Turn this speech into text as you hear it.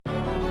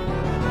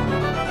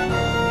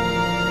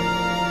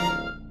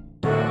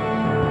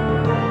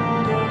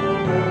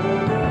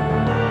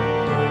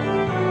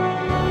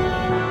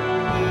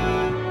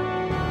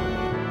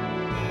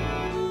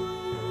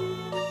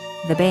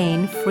the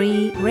Bain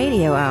Free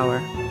Radio Hour.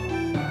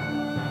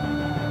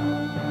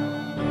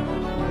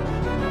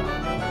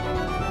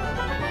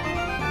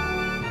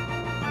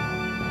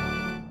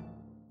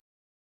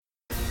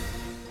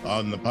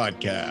 On the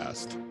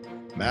podcast,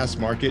 mass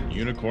market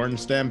unicorn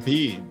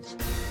stampedes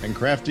and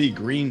crafty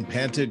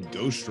green-panted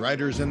ghost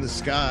riders in the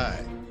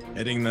sky,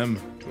 heading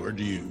them toward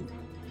you.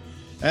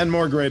 And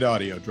more great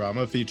audio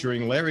drama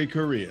featuring Larry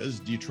Correia's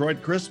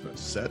Detroit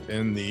Christmas, set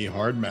in the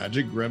Hard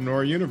Magic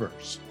Grimnor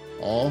universe.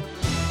 All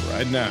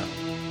right now.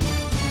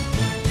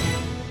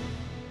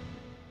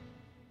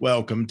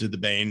 Welcome to the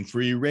Bain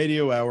Free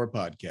Radio Hour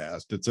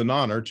podcast. It's an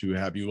honor to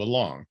have you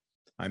along.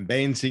 I'm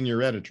Bain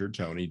Senior Editor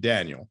Tony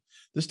Daniel.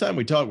 This time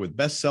we talk with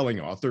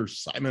best-selling author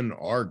Simon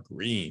R.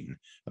 Green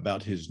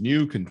about his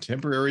new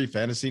contemporary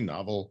fantasy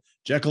novel,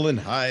 Jekyll and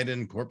Hyde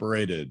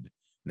Inc.,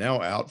 now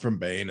out from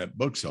Bain at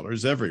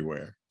booksellers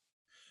everywhere.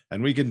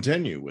 And we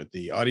continue with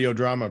the audio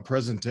drama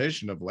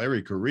presentation of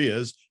Larry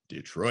Correia's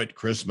Detroit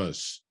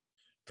Christmas.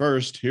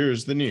 First,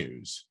 here's the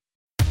news.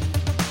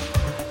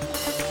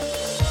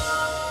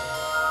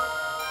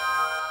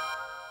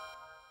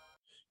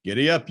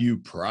 Giddy up, you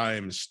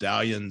prime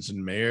stallions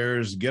and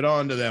mares. Get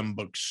on to them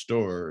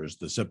bookstores.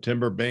 The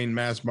September Bain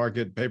mass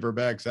market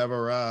paperbacks have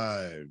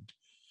arrived.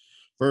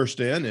 First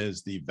in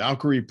is The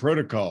Valkyrie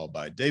Protocol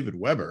by David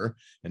Weber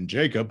and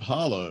Jacob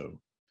Hollow.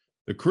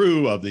 The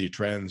crew of the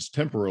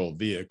transtemporal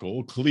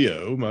vehicle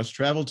Clio must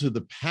travel to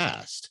the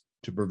past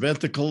to prevent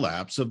the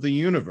collapse of the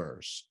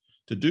universe.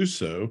 To do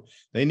so,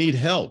 they need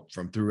help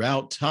from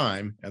throughout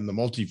time and the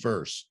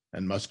multiverse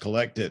and must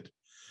collect it.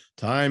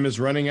 Time is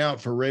running out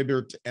for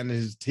Raybert and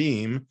his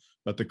team,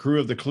 but the crew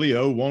of the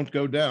Clio won't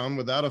go down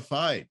without a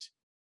fight,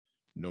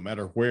 no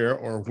matter where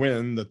or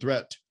when the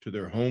threat to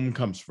their home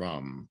comes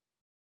from.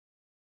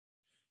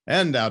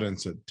 And out in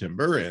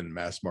September in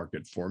mass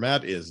market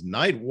format is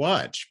Night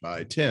Watch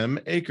by Tim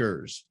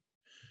Akers.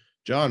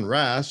 John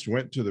Rast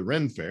went to the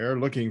Ren Fair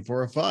looking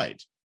for a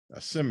fight, a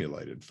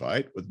simulated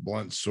fight with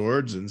blunt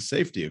swords and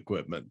safety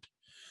equipment.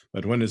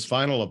 But when his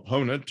final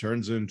opponent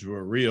turns into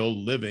a real,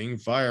 living,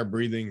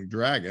 fire-breathing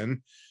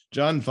dragon,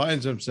 John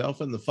finds himself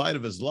in the fight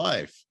of his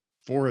life,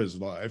 for his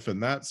life,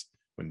 and that's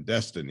when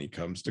destiny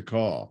comes to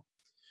call.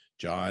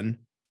 John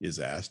is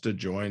asked to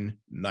join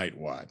Night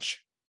Watch.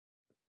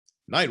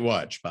 Night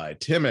Watch by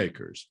Tim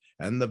Akers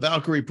and The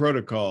Valkyrie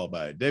Protocol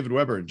by David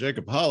Weber and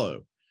Jacob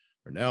Hollow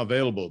are now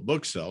available at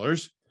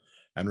booksellers.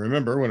 And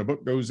remember, when a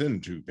book goes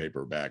into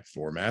paperback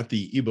format,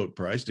 the ebook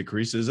price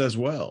decreases as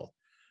well.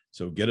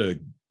 So get a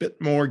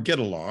bit more get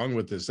along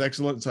with this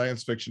excellent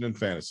science fiction and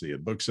fantasy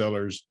at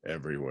booksellers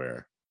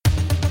everywhere. I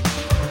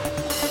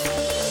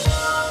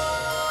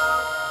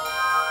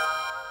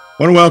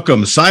want to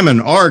welcome Simon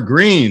R.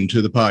 Green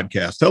to the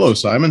podcast. Hello,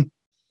 Simon.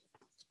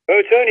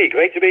 Oh, Tony,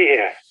 great to be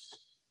here.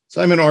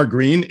 Simon R.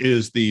 Green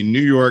is the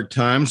New York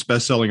Times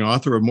bestselling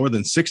author of more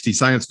than 60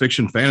 science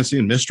fiction, fantasy,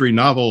 and mystery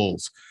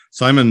novels.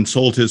 Simon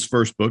sold his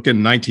first book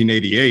in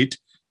 1988.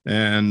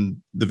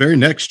 And the very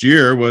next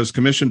year was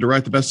commissioned to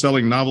write the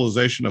best-selling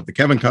novelization of the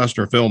Kevin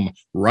Costner film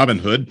Robin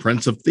Hood,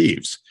 Prince of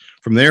Thieves.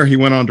 From there, he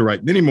went on to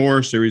write many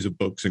more series of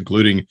books,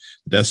 including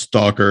Death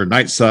Stalker,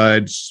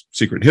 Nightside,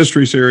 Secret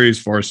History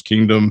series, Forest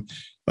Kingdom,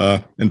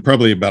 and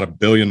probably about a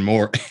billion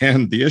more,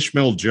 and the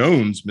Ishmael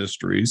Jones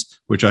mysteries,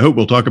 which I hope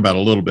we'll talk about a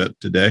little bit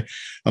today,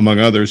 among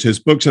others. His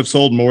books have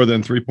sold more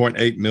than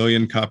 3.8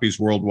 million copies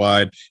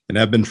worldwide and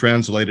have been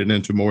translated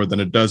into more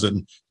than a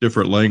dozen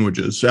different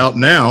languages. Out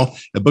now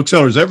at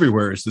booksellers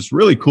everywhere is this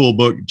really cool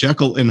book,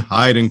 Jekyll and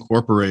Hyde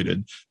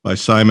Inc. by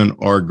Simon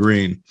R.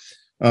 Green.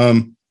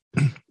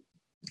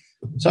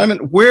 Simon,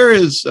 where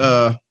is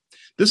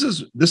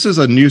this is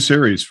a new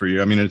series for you?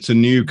 I mean, it's a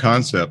new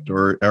concept,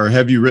 or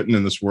have you written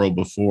in this world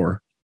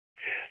before?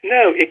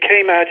 No, it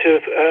came out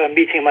of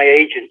meeting my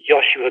agent,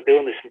 Joshua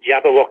Bilmes from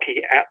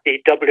Jabberwocky at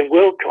the Dublin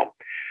WorldCon.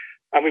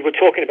 And we were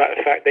talking about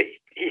the fact that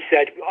he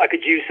said I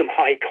could use some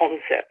high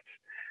concepts.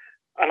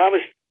 And I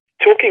was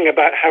talking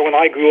about how when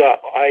I grew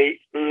up, I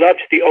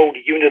loved the old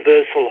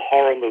Universal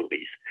horror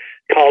movies,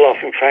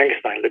 Karloff and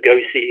Frankenstein,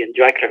 Lugosi and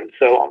Dracula and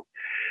so on.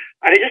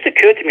 And it just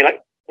occurred to me, like,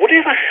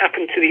 whatever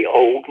happened to the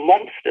old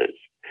monsters?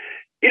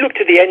 You look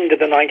to the end of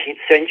the 19th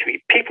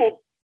century,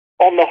 people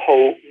on the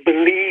whole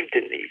believed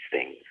in these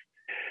things.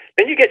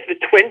 Then you get to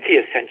the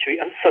 20th century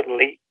and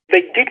suddenly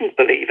they didn't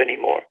believe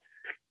anymore.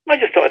 I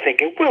just started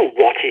thinking, well,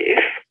 what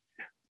if?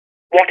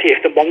 What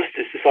if the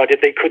monsters decided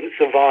they couldn't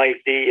survive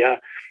the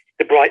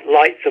bright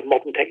lights of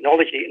modern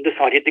technology and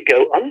decided to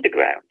go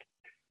underground?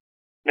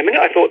 The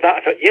minute I thought that,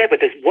 I thought, yeah, but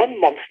there's one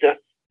monster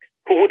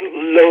who wouldn't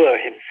lower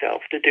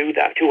himself to do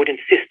that, who would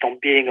insist on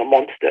being a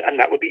monster, and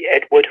that would be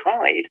Edward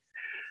Hyde.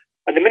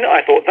 And the minute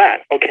I thought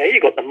that, okay,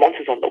 you got the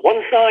monsters on the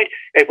one side,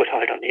 Edward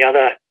Hyde on the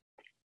other,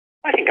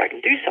 I think I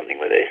can do something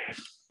with this.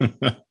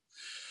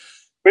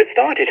 Where it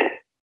started.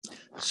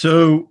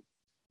 So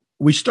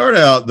we start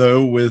out,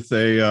 though, with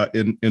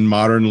in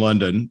modern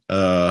London,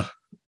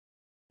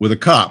 with a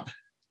cop,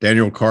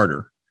 Daniel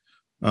Carter.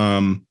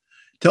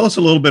 Tell us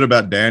a little bit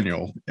about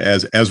Daniel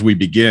as we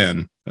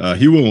begin,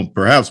 He will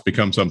perhaps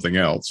become something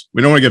else.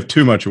 We don't want to give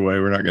too much away.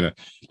 We're not going to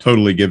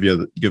totally give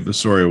the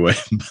story away,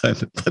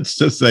 but let's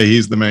just say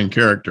he's the main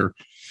character,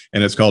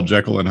 and it's called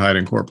Jekyll and Hyde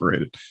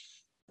Incorporated.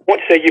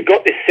 Once you've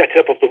got this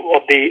setup of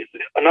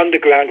an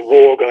underground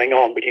war going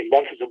on between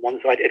monsters on one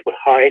side, Edward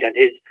Hyde and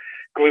his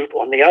group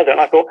on the other.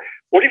 And I thought,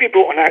 what if you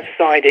brought an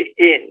outsider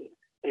in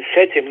and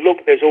said to him,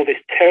 look, there's all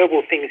these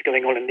terrible things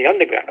going on in the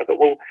underground? I thought,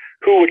 well,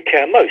 who would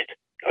care most?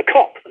 A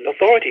cop, an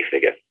authority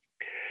figure.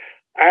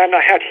 And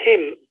I had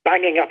him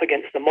banging up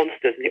against the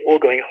monsters and it all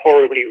going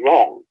horribly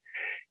wrong.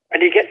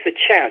 And he gets a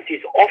chance.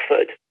 He's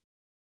offered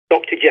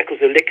Dr.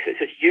 Jekyll's elixir.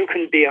 Says, you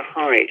can be a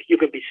Hyde. You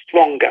can be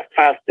stronger,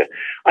 faster.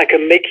 I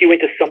can make you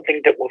into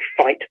something that will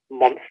fight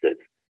monsters.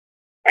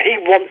 And he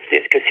wants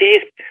this because he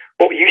is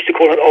what we used to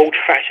call an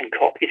old-fashioned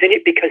cop. He's in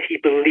it because he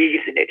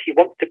believes in it. He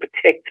wants to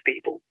protect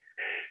people.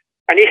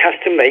 And he has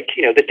to make,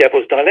 the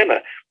devil's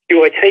dilemma.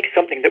 Do I take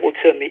something that will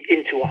turn me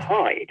into a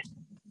Hyde?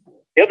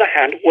 The other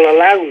hand will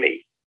allow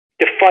me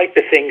to fight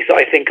the things that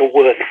I think are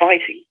worth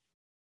fighting.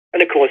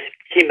 And of course,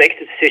 he makes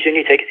the decision,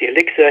 he takes the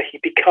elixir, he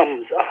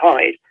becomes a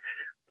Hyde.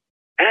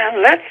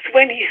 And that's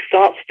when he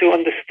starts to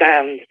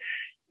understand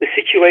the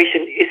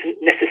situation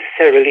isn't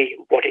necessarily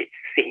what it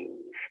seems.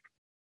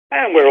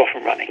 And we're off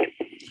and running.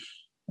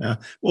 Yeah.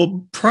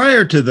 Well,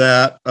 prior to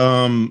that,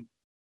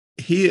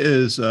 he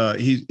is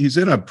he's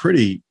in a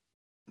pretty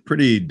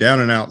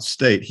down and out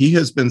state. He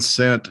has been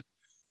sent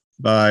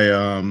by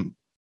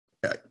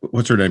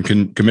what's her name,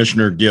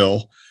 Commissioner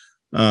Gill,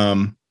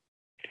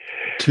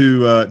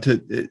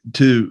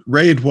 to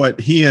raid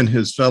what he and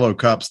his fellow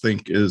cops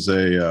think is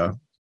a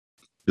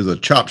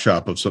chop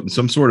shop of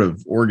some sort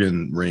of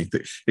organ ring.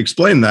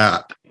 Explain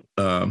that.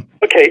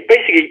 Okay,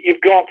 basically,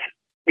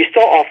 we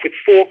start off with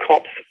 4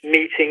 cops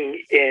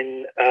meeting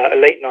in a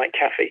late night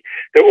cafe.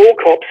 They're all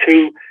cops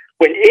who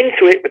went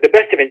into it with the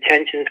best of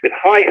intentions, with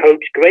high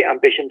hopes, great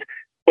ambitions,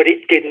 but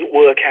it didn't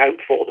work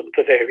out for them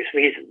for various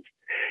reasons.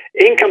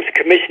 In comes the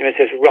commissioner and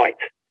says, right,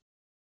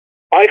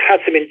 I've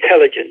had some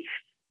intelligence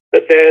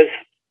that there's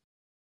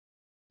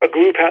a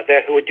group out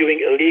there who are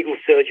doing illegal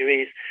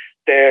surgeries.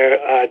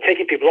 They're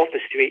taking people off the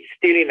street,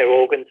 stealing their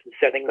organs and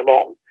selling them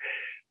on.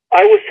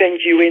 I will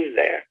send you in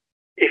there.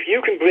 If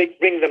you can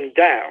bring them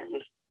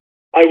down,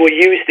 I will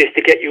use this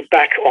to get you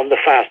back on the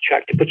fast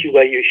track to put you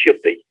where you should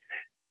be.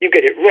 You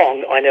get it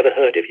wrong, I never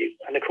heard of you.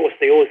 And of course,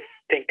 they always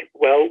think,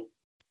 well,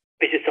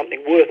 this is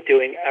something worth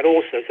doing and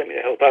also something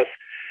to help us.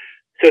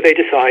 So they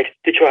decide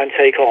to try and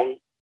take on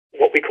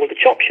what we call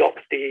the chop shop,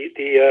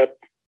 the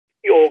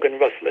organ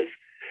rustlers.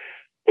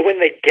 But when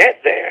they get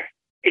there,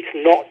 it's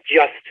not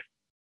just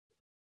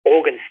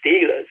organ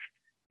stealers.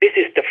 This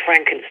is the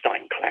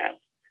Frankenstein clan.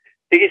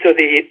 These are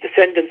the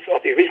descendants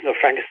of the original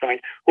Frankenstein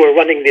who are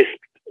running this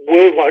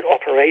worldwide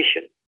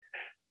operation.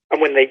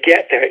 And when they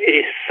get there, it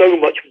is so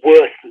much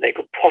worse than they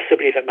could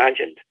possibly have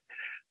imagined.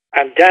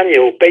 And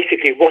Daniel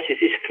basically watches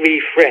his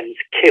 3 friends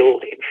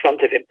killed in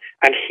front of him,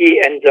 and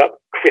he ends up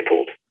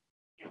crippled.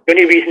 The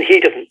only reason he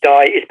doesn't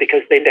die is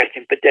because they left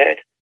him for dead.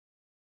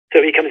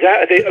 So he comes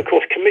out of it. Of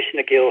course,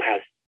 Commissioner Gill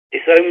has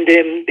disowned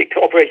him. The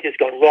operation has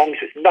gone wrong,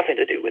 so it's nothing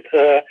to do with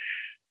her.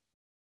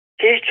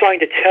 He's trying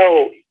to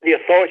tell the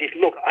authorities,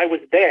 look, I was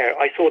there.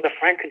 I saw the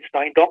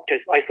Frankenstein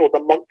doctors. I saw the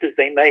monsters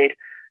they made.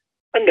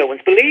 And no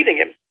one's believing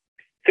him.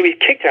 So he's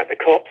kicked out the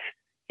cops.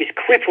 He's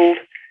crippled.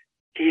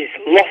 He's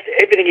lost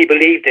everything he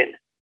believed in.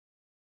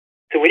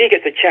 So when he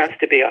gets a chance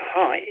to be a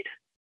Hyde,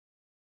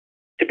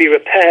 to be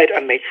repaired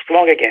and made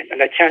strong again,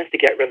 and a chance to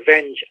get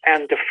revenge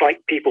and to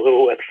fight people who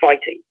are worth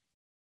fighting,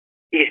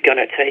 he's going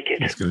to take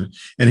it.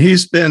 And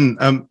he's been,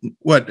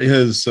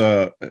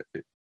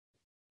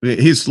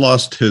 he's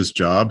lost his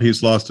job.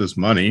 He's lost his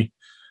money.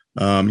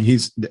 He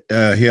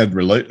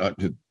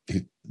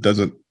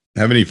doesn't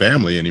have any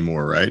family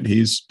anymore, right?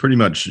 He's pretty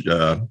much...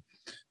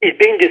 He's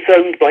being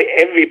disowned by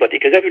everybody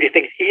because everybody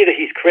thinks either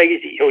he's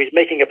crazy or he's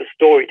making up a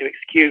story to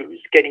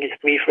excuse getting his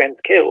 3 friends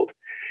killed.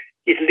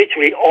 He's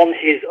literally on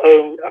his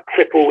own, a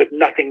cripple with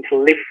nothing to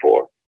live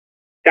for.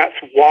 That's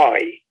why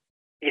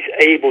he's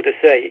able to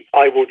say,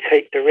 I will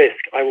take the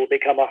risk. I will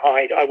become a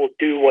Hyde. I will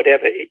do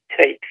whatever it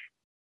takes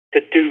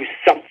to do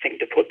something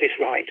to put this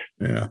right.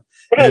 Yeah.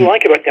 What I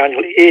like about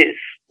Daniel is,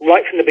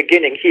 right from the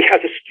beginning, he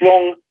has a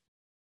strong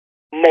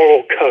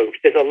moral code.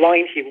 There's a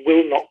line he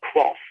will not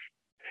cross.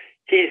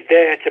 He's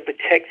there to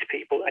protect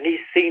people, and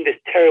he's seen this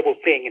terrible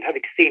thing, and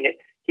having seen it,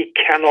 he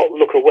cannot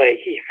look away.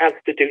 He has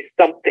to do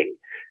something,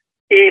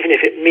 even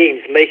if it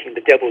means making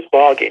the devil's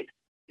bargain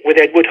with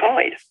Edward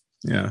Hyde.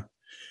 Yeah.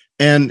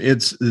 And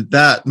it's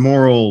that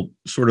moral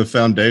sort of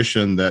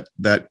foundation that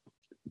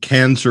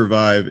can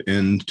survive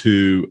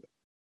into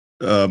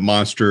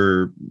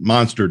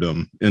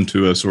monsterdom,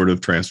 into a sort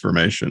of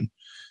transformation.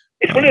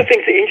 It's one of the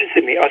things that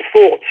interested me. I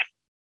thought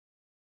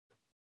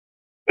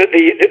that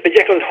the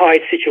Jekyll and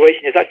Hyde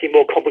situation is actually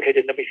more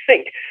complicated than we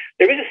think.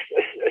 There is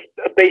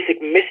a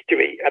basic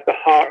mystery at the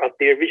heart of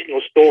the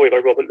original story by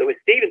Robert Louis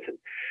Stevenson.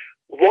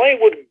 Why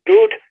would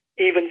good,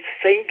 even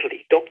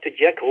saintly Dr.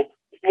 Jekyll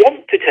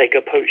want to take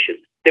a potion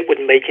that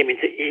would make him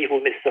into evil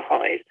Mr.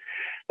 Hyde?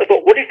 I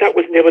thought, what if that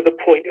was never the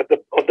point of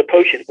the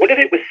potion? What if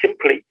it was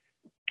simply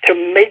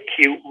to make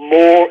you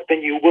more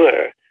than you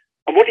were?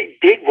 And what it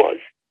did was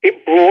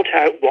it brought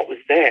out what was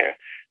there.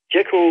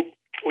 Jekyll,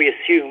 we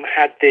assume,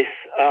 had this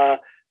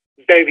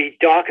very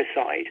darker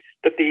side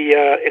that the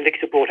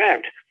elixir brought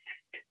out.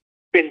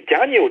 When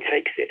Daniel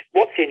takes it,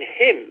 what's in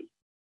him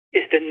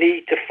is the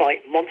need to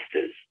fight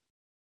monsters.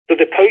 So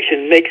the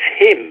potion makes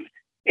him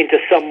into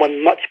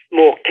someone much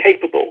more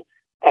capable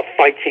of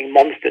fighting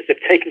monsters, of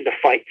taking the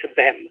fight to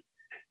them.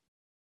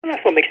 And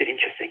that's what makes it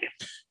interesting.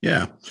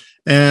 Yeah.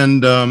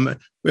 And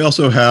we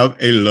also have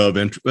a love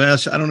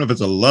interest. I don't know if it's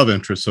a love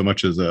interest so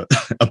much as a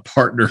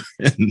partner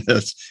in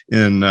this.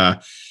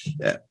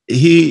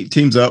 He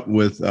teams up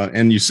with,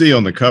 and you see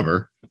on the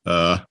cover,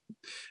 a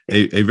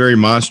very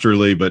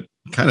monsterly but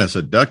kind of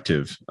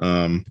seductive.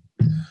 I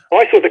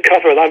saw the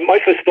cover, and my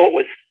first thought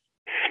was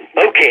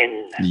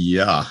smoking.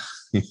 Yeah.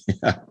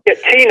 Yeah,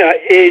 Tina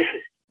is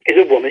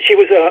a woman. She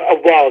was a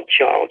wild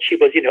child. She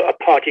was,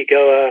 a party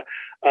goer,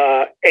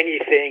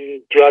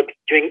 anything, drink,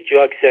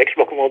 sex,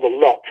 rock and roll, the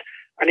lot.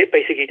 And it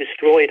basically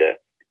destroyed her.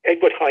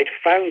 Edward Hyde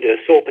found her,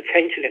 saw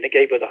potential in her,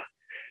 gave her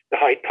the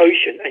Hyde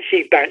potion, and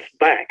she bounced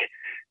back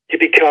to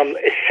become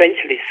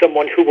essentially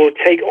someone who will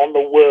take on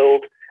the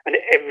world and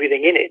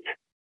everything in it.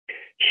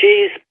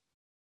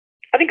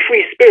 I think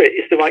free spirit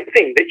is the right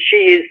thing, that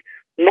she is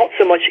not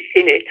so much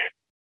in it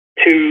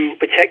to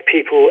protect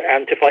people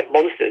and to fight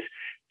monsters.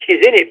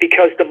 She's in it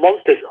because the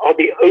monsters are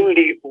the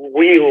only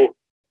real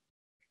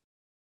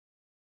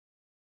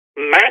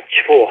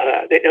match for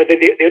her. They're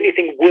the only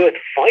thing worth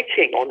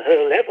fighting on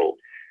her level.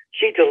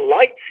 She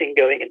delights in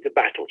going into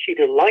battle. She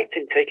delights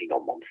in taking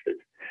on monsters.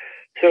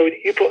 So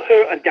you put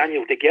her and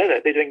Daniel together,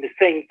 they're doing the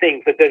same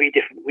thing for very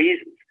different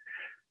reasons.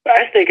 But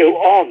as they go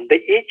on,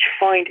 they each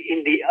find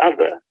in the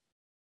other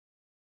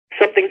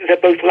something that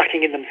they're both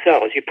lacking in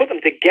themselves. You put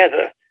them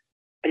together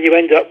and you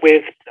end up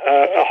with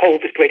a whole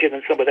that's greater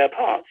than some of their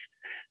parts.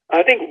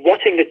 I think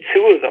watching the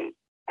two of them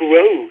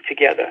grow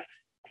together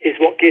is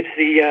what gives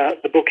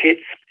the book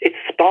its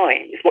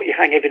spine. It's what you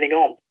hang everything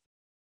on.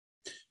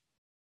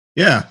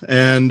 Yeah,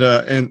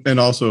 and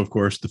also, of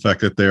course, the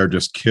fact that they are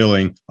just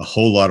killing a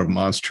whole lot of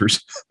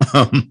monsters.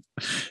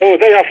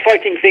 They are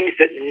fighting things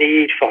that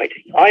need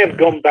fighting. I have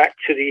gone back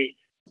to the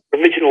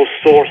original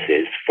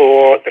sources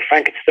for the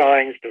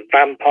Frankensteins, the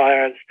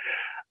vampires,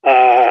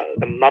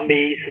 the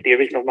mummies, the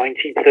original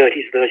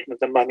 1930s version of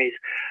the mummies,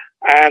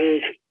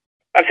 and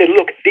I said,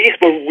 look, these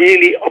were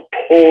really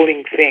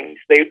appalling things.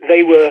 They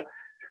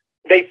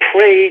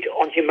preyed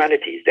on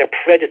humanities. They're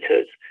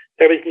predators.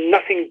 There is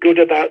nothing good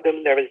about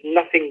them. There is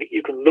nothing that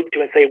you can look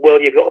to and say, well,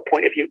 you've got a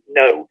point of view.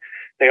 No,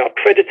 they are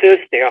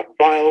predators. They are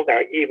vile. They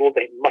are evil.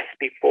 They must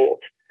be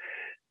fought.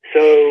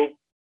 So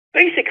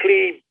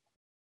basically,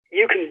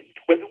 you can,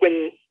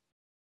 when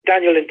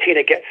Daniel and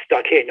Tina get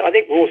stuck in, I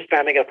think we're all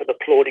standing up and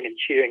applauding and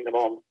cheering them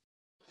on.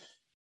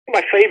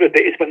 My favorite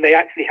bit is when they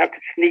actually have to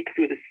sneak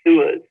through the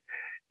sewers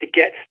to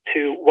get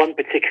to one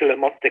particular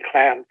monster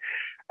clan.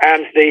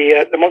 And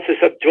the monsters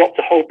have dropped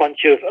a whole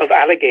bunch of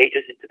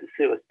alligators into the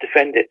sewers to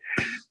defend it.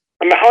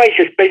 And the Hydes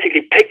just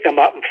basically pick them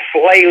up and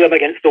flail them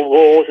against the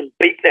walls and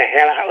beat the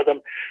hell out of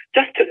them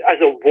just as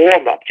a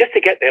warm-up, just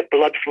to get their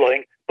blood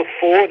flowing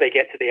before they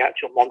get to the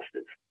actual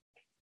monsters.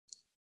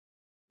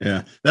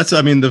 Yeah, that's,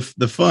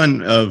 the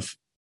fun of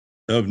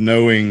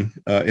knowing,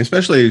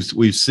 especially as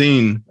we've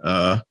seen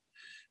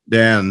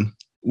Dan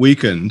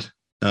weakened,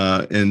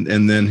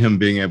 and then him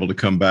being able to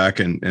come back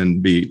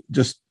and be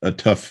just a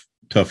tough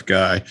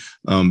guy,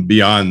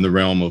 beyond the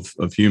realm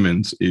of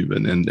humans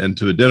even, and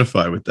to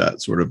identify with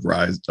that sort of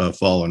rise,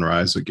 fall and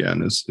rise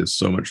again is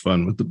so much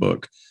fun with the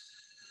book.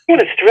 You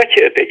want to stretch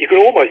it a bit, you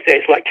could almost say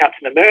it's like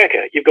Captain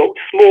America. You've got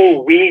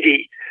small,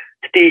 weedy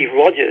Steve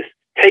Rogers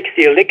takes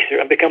the elixir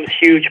and becomes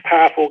huge,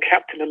 powerful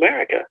Captain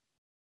America.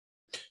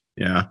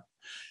 Yeah.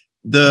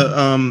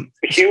 The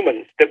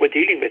humans that we're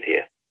dealing with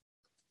here.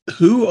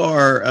 Who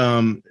are,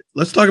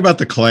 let's talk about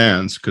the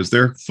clans, because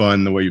they're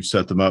fun the way you've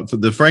set them up. For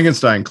the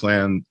Frankenstein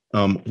clan,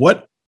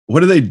 what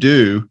do they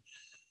do?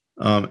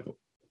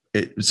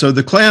 So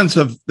the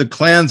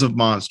clans of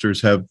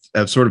monsters have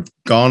sort of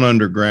gone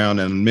underground,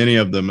 and many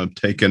of them have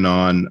taken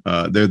on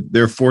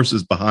their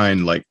forces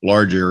behind like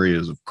large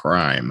areas of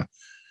crime.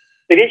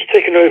 They've each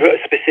taken over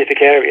a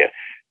specific area.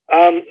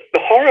 The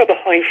horror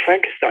behind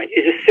Frankenstein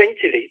is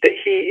essentially that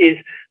he is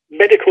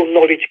medical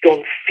knowledge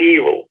gone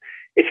feral.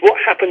 It's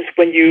what happens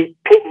when you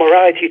put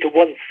morality to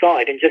one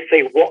side and just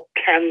say what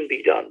can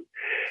be done.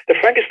 The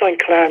Frankenstein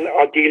clan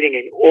are dealing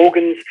in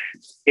organs,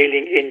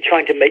 dealing in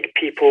trying to make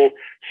people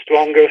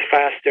stronger,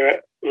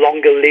 faster,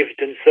 longer lived,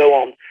 and so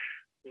on.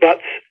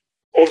 But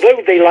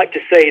although they like to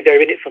say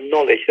they're in it for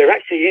knowledge, they're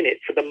actually in it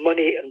for the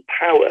money and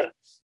power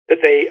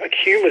that they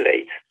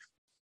accumulate.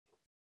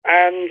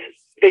 And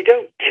they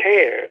don't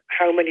care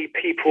how many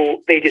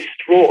people they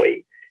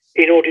destroy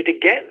in order to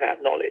get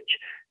that knowledge.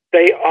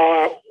 They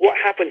are what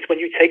happens when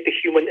you take the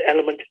human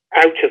element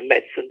out of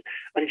medicine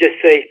and just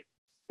say,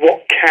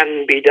 what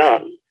can be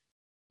done?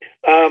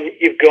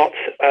 You've got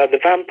the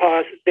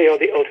vampires. They are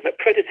the ultimate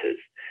predators.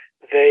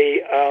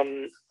 They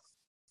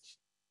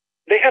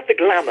they have the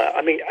glamour.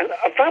 I mean,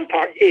 a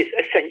vampire is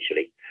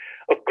essentially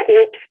a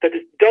corpse that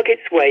has dug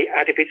its way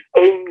out of its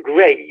own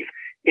grave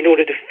in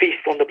order to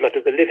feast on the blood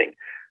of the living.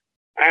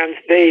 And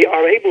they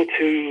are able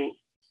to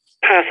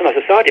pass on our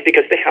society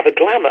because they have a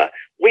glamour.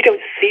 We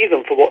don't see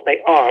them for what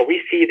they are.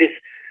 We see this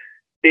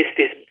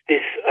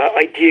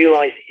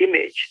idealized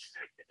image.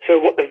 So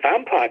what the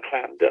vampire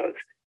clan does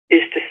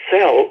is to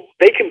sell.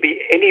 They can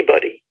be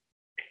anybody.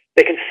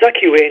 They can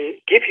suck you in,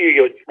 give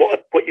you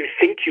what you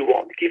think you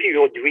want, give you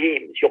your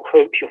dreams, your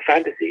hopes, your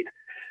fantasies.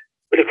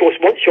 But of course,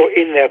 once you're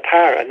in their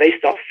power and they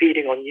start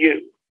feeding on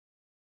you,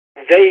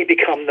 they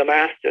become the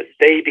masters.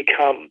 They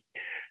become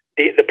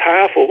the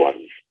powerful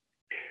ones.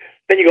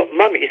 Then you've got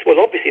mummies. Well,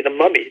 obviously the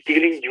mummies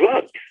dealing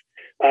drugs,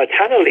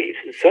 tanner leaves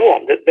and so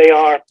on. That they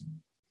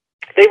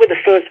were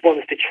the first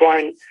ones to try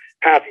and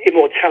have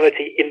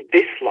immortality in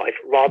this life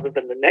rather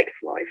than the next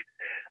life.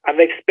 And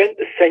they've spent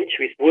the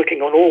centuries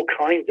working on all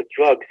kinds of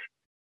drugs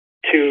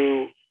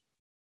to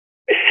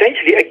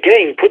essentially,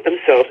 again, put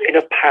themselves in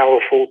a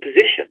powerful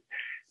position.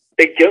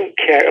 They don't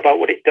care about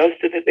what it does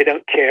to them. They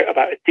don't care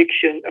about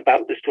addiction,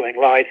 about destroying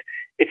lives.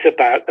 It's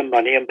about the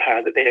money and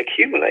power that they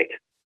accumulate.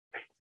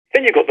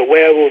 Then you've got the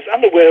werewolves,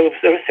 and the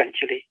werewolves are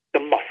essentially the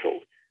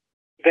muscle.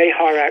 They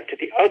hire out to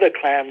the other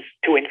clans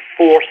to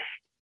enforce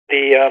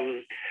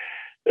the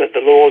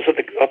laws of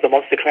the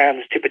monster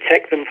clans, to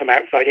protect them from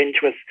outside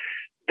interests.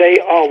 They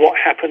are what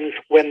happens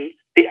when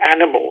the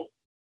animal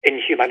in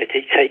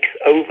humanity takes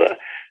over.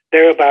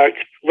 They're about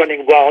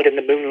running wild in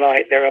the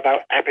moonlight. They're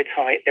about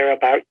appetite. They're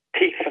about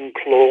teeth and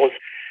claws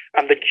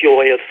and the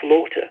joy of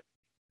slaughter.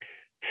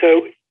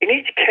 So in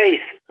each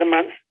case,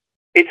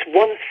 it's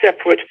one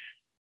separate,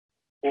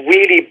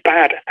 really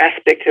bad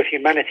aspect of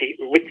humanity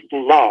writ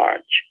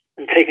large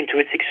and taken to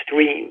its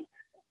extreme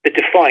that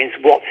defines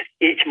what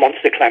each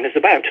monster clan is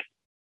about.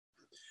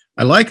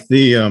 I like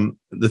the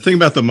thing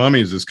about the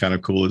mummies is kind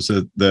of cool is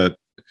that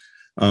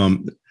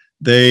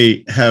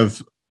they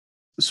have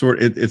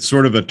it's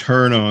sort of a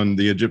turn on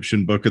the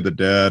Egyptian Book of the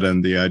Dead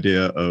and the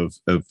idea of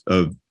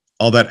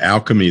all that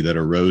alchemy that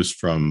arose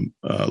from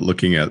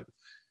looking at.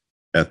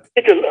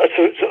 It's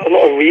a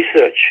lot of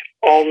research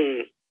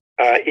on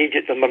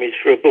Egypt and mummies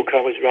for a book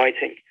I was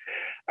writing,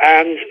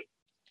 and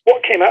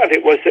what came out of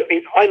it was that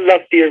I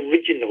love the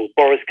original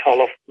Boris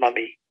Karloff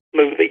mummy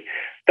movie.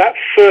 That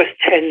first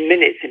 10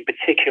 minutes in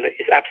particular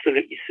is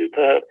absolutely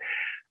superb.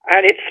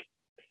 And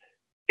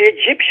the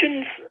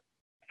Egyptians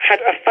had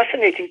a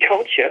fascinating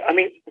culture. I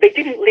mean, they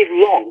didn't live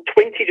long,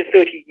 20 to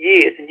 30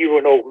 years, and you were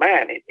an old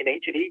man in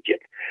ancient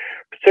Egypt.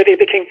 So they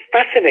became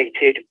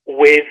fascinated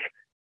with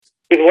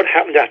what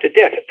happened after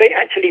death. They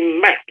actually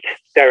mapped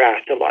their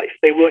afterlife.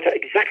 They worked out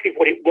exactly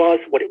what it was,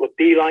 what it would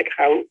be like,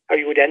 how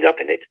you would end up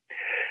in it.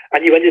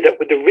 And you ended up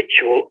with the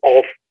ritual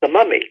of the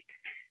mummy.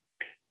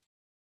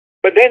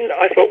 But then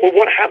I thought, well,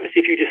 what happens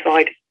if you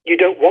decide you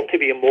don't want to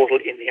be immortal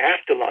in the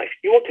afterlife?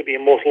 You want to be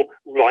immortal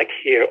right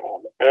here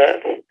on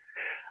Earth.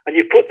 And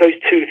you put those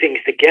two things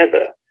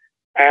together,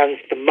 and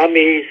the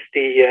mummies,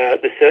 the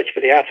search for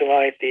the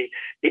afterlife, the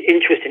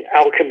interest in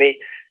alchemy.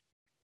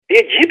 The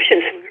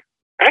Egyptians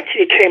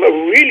actually came a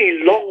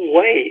really long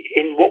way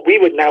in what we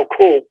would now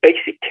call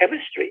basic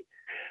chemistry.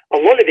 A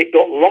lot of it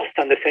got lost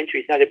down the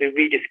centuries, now to be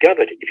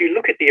rediscovered. If you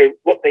look at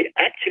what they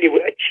actually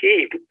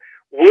achieved,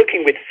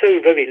 working with so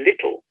very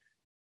little,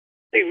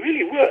 they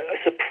really were a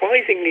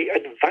surprisingly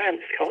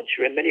advanced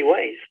culture in many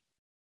ways.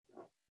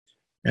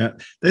 Yeah,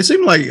 they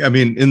seem like,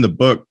 in the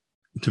book,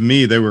 to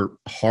me, they were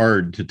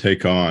hard to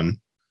take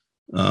on.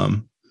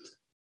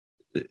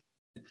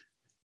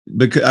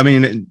 Because,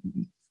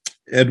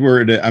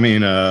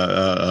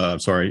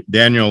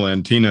 Daniel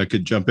and Tina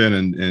could jump in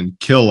and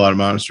kill a lot of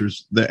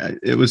monsters.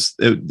 There was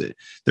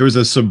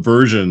a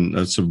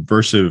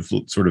subversive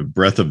sort of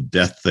breath of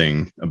death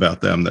thing about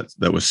them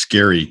that was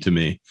scary to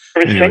me.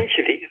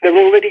 Essentially, they're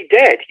already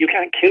dead. You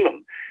can't kill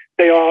them.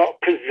 They are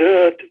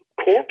preserved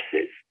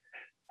corpses.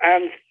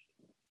 And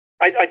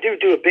I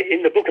do a bit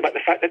in the book about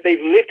the fact that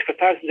they've lived for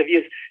thousands of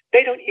years.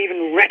 They don't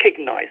even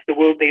recognize the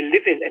world they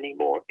live in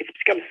anymore. It's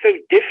become so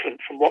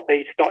different from what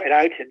they started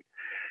out in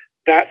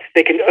that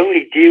they can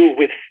only deal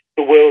with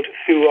the world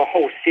through a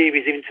whole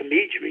series of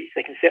intermediaries.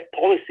 They can set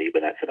policy,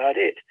 but that's about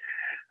it.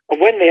 And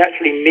when they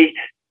actually meet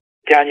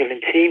Daniel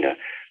and Tina,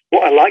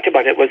 what I liked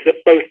about it was that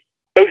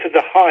both of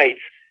the Hydes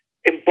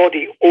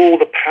embody all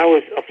the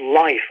powers of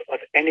life, of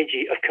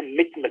energy, of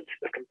commitment,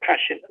 of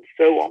compassion, and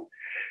so on.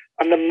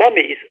 And the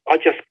mummies are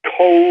just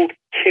cold,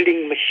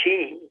 killing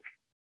machines.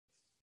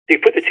 So you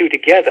put the two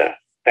together,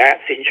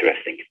 that's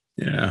interesting.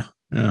 Yeah.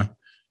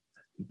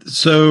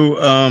 So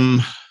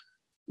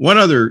one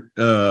other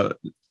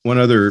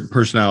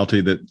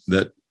personality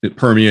that it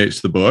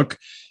permeates the book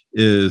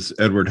is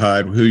Edward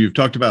Hyde, who you've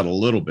talked about a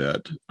little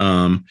bit.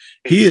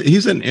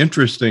 He's an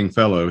interesting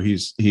fellow.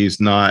 He's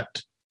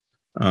not.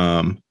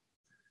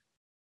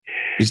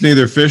 He's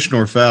neither fish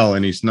nor fowl,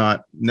 and he's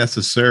not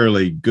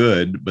necessarily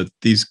good. But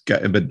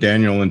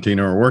Daniel and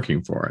Tina are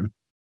working for him.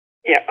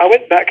 Yeah, I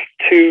went back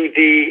to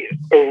the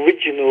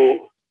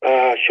original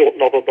short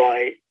novel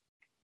by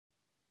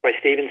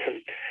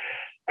Stevenson,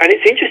 and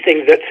it's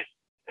interesting that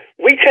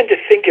we tend to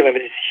think of him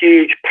as this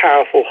huge,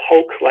 powerful,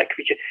 Hulk-like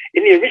creature.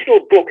 In the original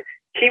book,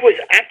 he was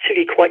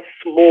actually quite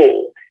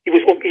small.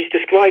 He's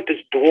described as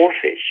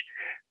dwarfish,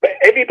 but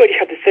everybody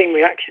had the same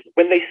reaction.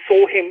 When they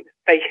saw him,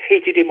 they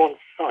hated him on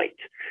sight.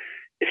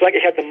 It's like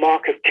he had the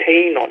mark of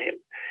Cain on him.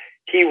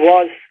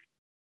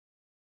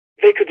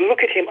 They could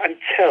look at him and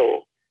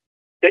tell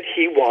that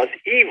he was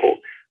evil.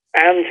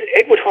 And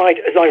Edward Hyde,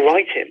 as I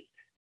write him,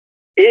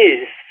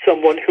 is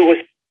someone who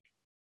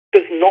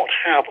does not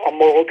have a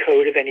moral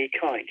code of any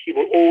kind. He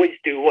will always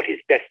do what is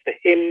best for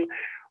him,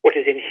 what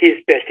is in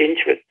his best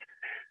interest.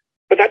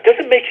 But that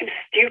doesn't make him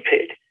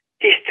stupid.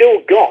 He's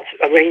still got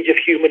a range of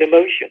human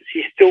emotions.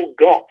 He's still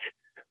got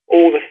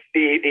all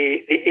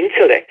the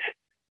intellect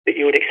that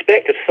you would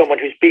expect of someone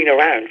who's been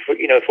around for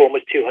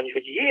almost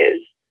 200 years.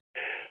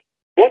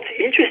 What's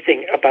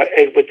interesting about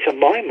Edward, to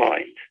my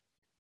mind,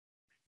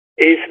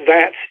 is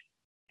that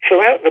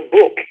throughout the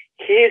book,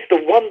 he is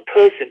the one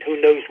person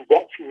who knows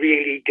what's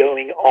really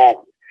going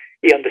on.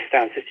 He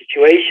understands the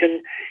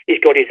situation. He's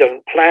got his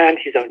own plan,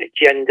 his own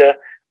agenda,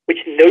 which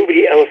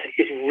nobody else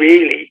is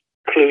really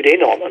clued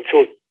in on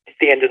until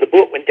the end of the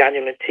book, when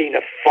Daniel and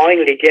Tina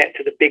finally get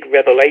to the big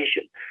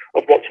revelation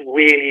of what's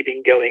really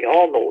been going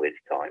on all this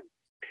time.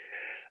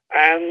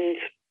 And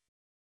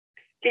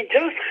he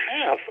does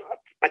have,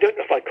 I don't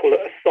know if I'd call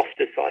it a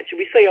softer side, should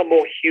we say a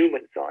more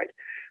human side?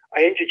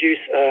 I introduce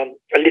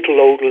a little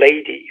old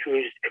lady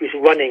who's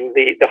running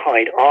the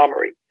Hyde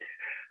Armory.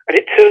 And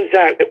it turns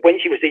out that when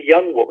she was a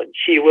young woman,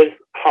 she was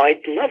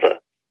Hyde's lover.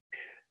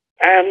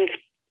 And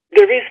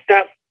there is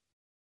that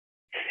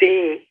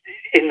scene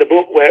in the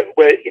book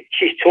where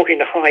she's talking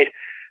to Hyde,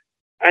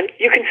 and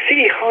you can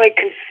see Hyde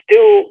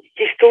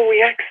he still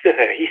reacts to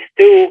her. He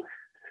still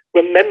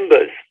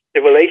remembers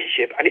the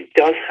relationship, and it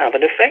does have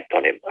an effect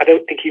on him. I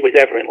don't think he was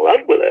ever in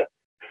love with her,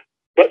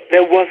 but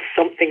there was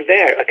something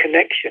there, a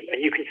connection,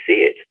 and you can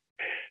see it.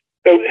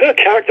 So her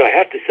character, I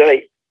have to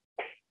say,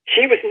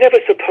 she was never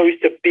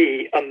supposed to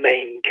be a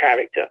main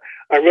character.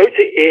 I wrote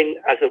it in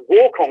as a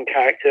walk-on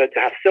character to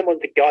have someone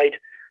to guide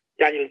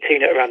Daniel and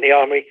Tina around the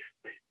armory,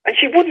 and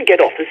she wouldn't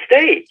get off the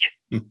stage.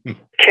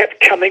 Kept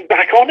coming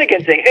back on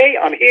again, saying, hey,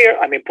 I'm here,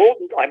 I'm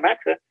important, I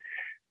matter.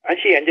 And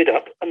she ended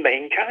up a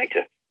main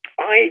character.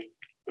 I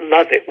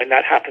love it when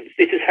that happens.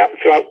 This has happened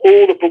throughout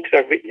all the books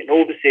I've written in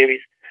all the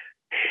series.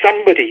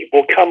 Somebody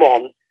will come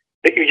on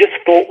that you just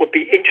thought would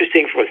be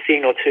interesting for a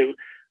scene or two,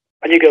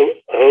 and you go,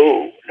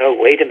 oh, no,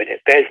 wait a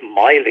minute, there's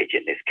mileage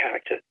in this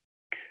character.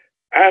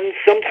 And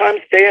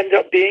sometimes they end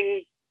up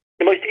being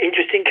the most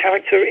interesting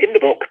character in the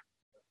book.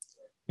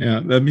 Yeah,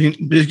 I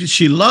mean, because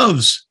she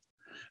loves,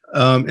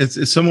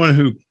 it's someone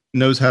who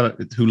knows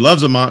who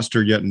loves a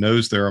monster, yet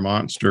knows they're a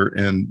monster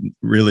and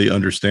really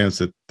understands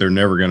that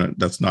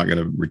that's not going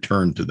to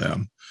return to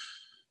them.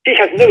 She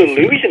has no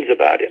illusions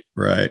about it.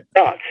 Right.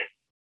 But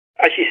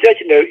as she said,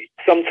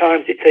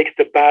 sometimes it takes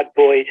the bad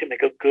boy to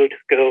make a good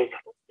girl's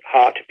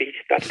heart beat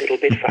that little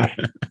bit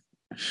faster.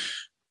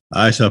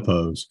 I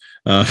suppose.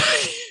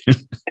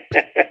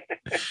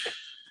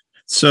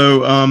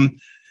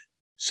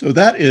 So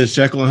that is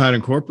Jekyll and Hyde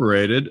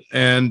Incorporated.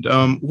 And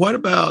what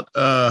about,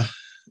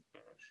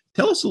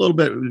 tell us a little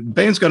bit,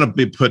 Bane's going to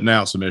be putting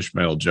out some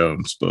Ishmael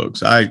Jones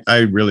books. I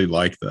really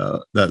like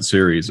that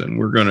series, and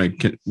we're going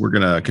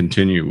to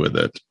continue with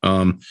it.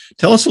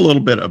 Tell us a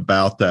little bit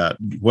about that.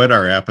 Whet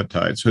our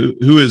appetites.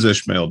 Who is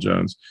Ishmael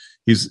Jones?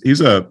 He's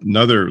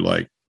another,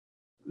 like,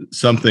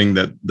 something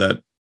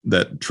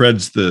that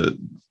treads the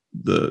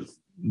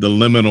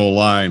liminal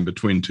line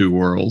between two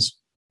worlds.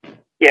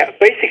 Yeah,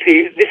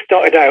 basically, this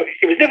started out,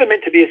 it was never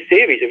meant to be a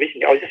series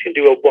originally. I was just going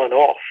to do a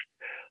one-off.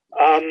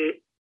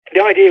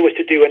 The idea was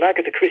to do an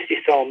Agatha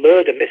Christie-style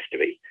murder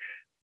mystery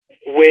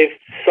with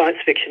science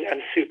fiction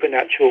and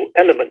supernatural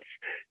elements.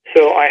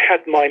 So I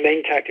had my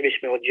main character,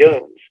 Ishmael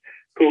Jones,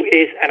 who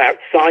is an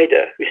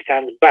outsider who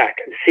stands back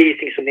and sees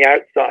things from the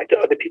outside that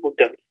other people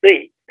don't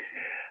see.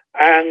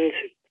 And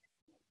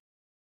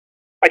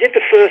I did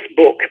the first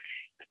book.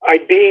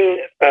 I'd been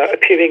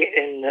appearing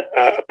in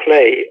a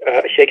play,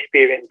 a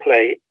Shakespearean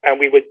play, and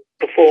we were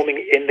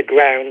performing in the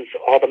grounds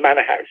of a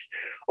manor house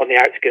on the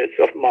outskirts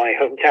of my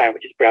hometown,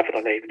 which is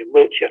Bradford-on-Avon in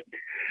Wiltshire.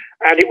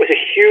 And it was a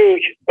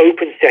huge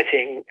open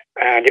setting,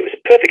 and it was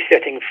a perfect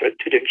setting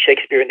to do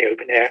Shakespeare in the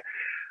open air.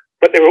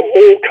 But there were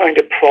all kind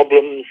of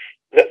problems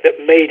that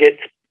made it,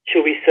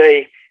 shall we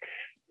say,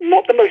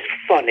 not the most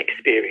fun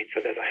experience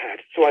I've ever had.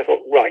 So I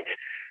thought, right,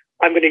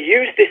 I'm going to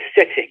use this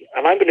setting,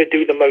 and I'm going to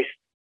do the most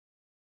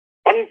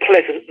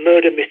unpleasant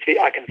murder mystery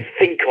I can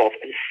think of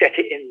and set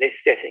it in this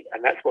setting.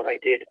 And that's what I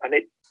did. And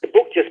the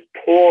book just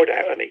poured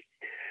out of me.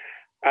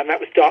 And that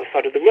was Dark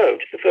Side of the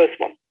Road, the first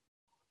one.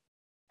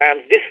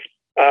 And this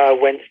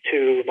went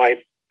to my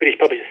British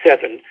publisher,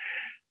 Seven,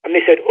 and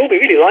they said, oh, we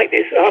really like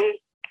this.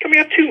 Can we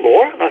have two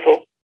more? And I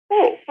thought,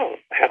 oh, I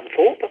hadn't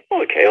thought, but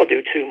okay, I'll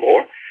do two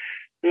more.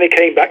 And they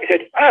came back and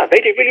said,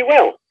 they did really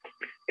well.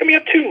 Can we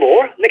have two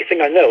more? Next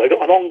thing I know, I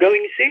got an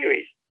ongoing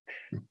series.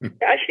 It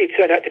actually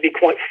turned out to be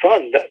quite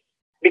fun that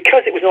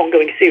because it was an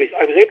ongoing series,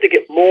 I was able to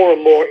get more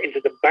and more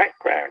into the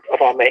background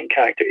of our main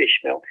character,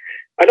 Ishmael.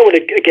 I don't want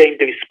to, again,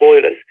 do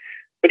spoilers,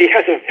 but he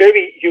has a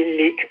very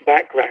unique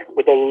background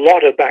with a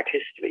lot of back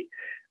history.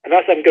 And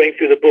as I'm going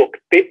through the book,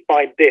 bit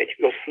by bit,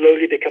 you're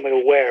slowly becoming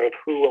aware of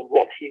who and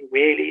what he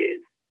really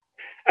is.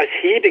 As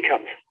he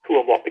becomes who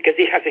and what, because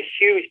he has a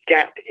huge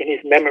gap in his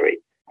memory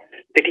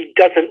that he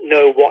doesn't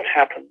know what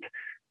happened.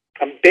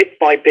 And bit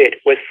by bit,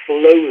 we're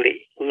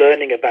slowly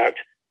learning about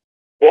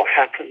what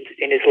happened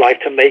in his life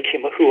to make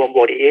him who and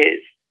what he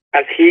is,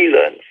 as he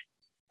learns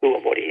who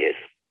and what he is.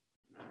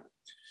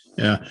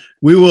 Yeah,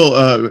 we will.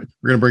 We're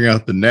going to bring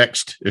out the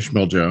next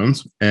Ishmael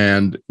Jones,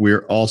 and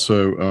we're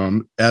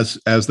also,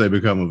 as they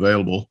become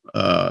available,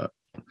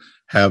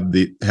 have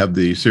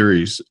the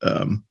series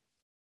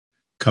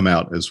come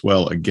out as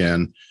well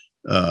again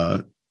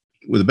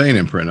with a Baen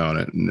imprint on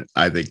it, and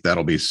I think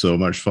that'll be so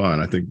much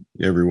fun. I think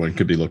everyone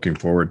could be looking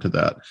forward to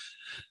that.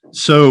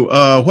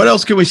 So, what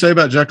else can we say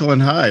about Jekyll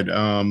and Hyde?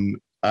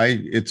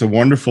 It's a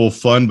wonderful,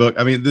 fun book.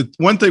 I mean, the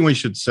one thing we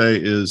should say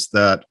is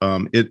that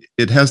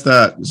it has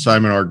that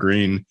Simon R.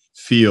 Green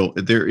feel.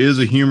 There is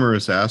a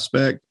humorous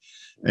aspect,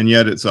 and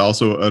yet it's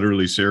also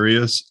utterly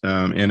serious.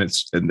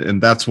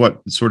 And that's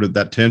what sort of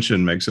that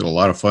tension makes it a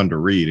lot of fun to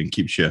read and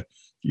keeps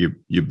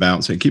you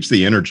bouncing, keeps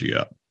the energy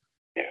up.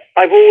 Yeah.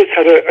 I've always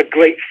had a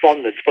great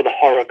fondness for the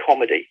horror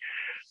comedy,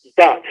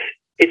 but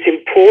it's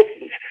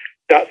important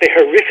that the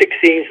horrific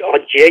scenes are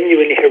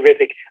genuinely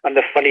horrific and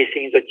the funny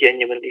scenes are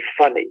genuinely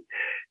funny.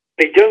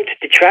 They don't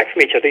detract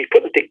from each other. You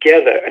put them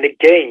together, and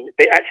again,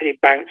 they actually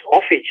bounce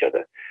off each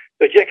other.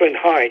 So Jekyll and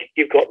Hyde,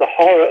 you've got the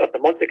horror of the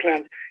monster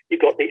clans,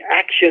 you've got the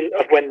action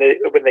of when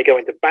they go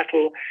into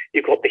battle,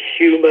 you've got the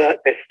humor,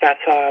 there's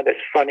satire,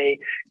 there's funny,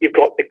 you've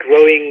got the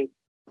growing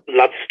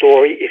love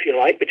story, if you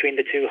like, between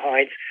the two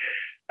Hydes,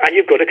 and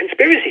you've got a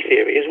conspiracy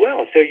theory as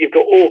well. So you've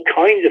got all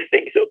kinds of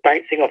things that are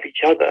bouncing off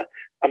each other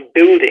and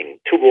building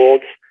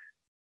towards,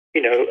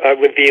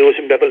 reveals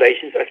and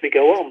revelations as we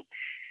go on.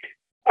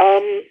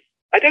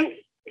 I don't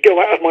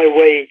go out of my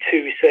way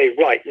to say,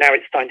 right, now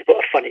it's time to put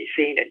a funny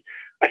scene in.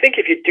 I think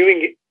if you're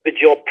doing the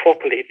job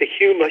properly, the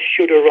humor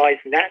should arise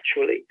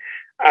naturally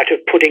out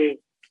of putting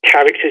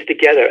characters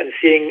together and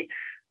seeing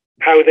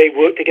how they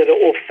work together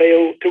or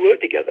fail to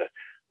work together.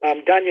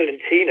 Daniel and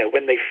Tina,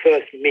 when they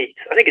first meet,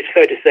 I think it's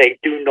fair to say,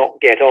 do not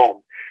get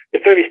on. The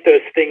very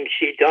first thing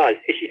she does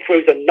is she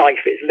throws a knife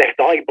at his left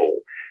eyeball,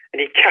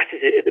 and he catches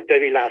it at the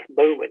very last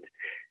moment.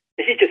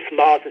 And she just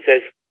smiles and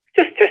says,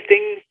 just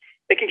testing,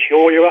 making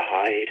sure you're a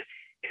Hyde.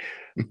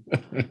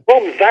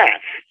 From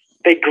that,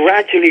 they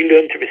gradually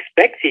learn to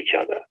respect each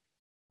other,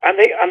 and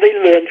they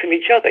learn from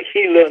each other.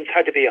 He learns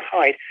how to be a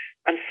Hyde,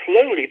 and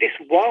slowly this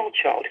wild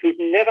child who'd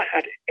never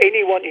had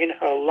anyone in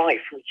her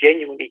life who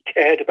genuinely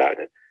cared about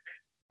her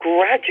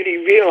gradually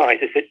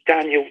realizes that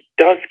Daniel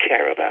does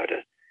care about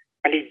her,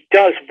 and he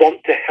does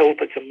want to help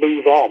her to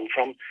move on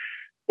from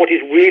what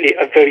is really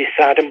a very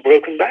sad and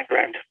broken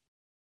background.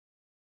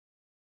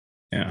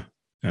 Yeah.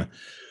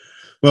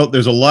 Well,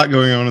 there's a lot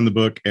going on in the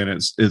book, and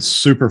it's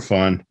super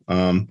fun.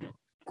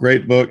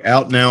 Great book,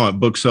 out now at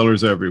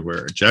booksellers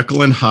everywhere.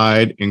 Jekyll and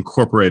Hyde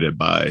Incorporated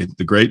by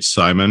the great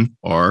Simon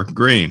R.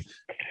 Green.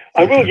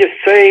 I will just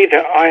say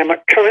that I am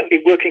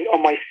currently working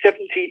on my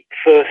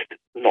 71st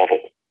novel.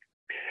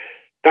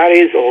 That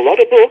is a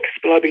lot of books,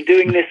 but I've been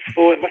doing this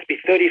for, it must be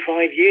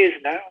 35 years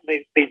now.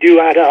 They do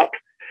add up.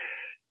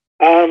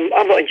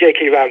 I'm not in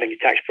J.K. Rowling's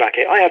tax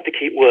bracket. I have to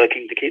keep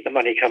working to keep the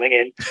money coming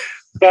in.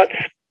 But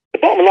the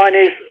bottom line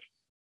is,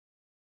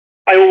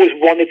 I always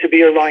wanted to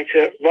be a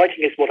writer.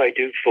 Writing is what I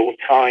do full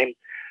time.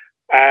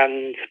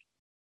 And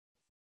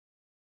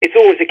it's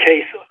always a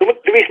case,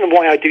 the reason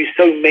why I do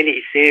so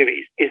many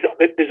series is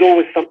that there's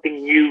always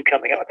something new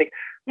coming up. I think,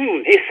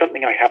 here's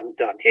something I haven't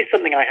done. Here's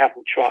something I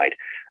haven't tried.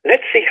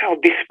 Let's see how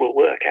this will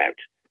work out.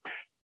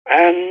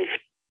 And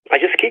I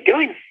just keep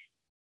going.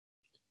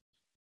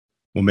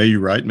 Well, may you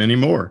write many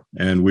more,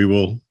 and we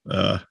will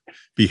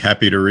be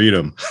happy to read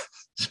them.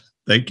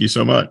 Thank you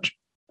so much.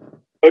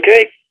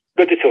 Okay,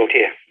 good to talk to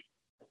you.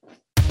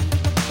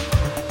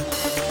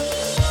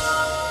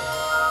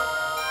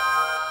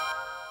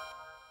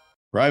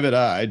 Private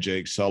Eye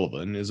Jake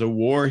Sullivan is a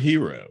war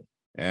hero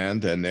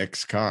and an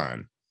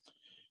ex-con.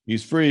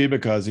 He's free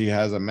because he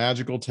has a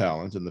magical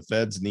talent, and the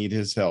feds need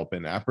his help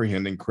in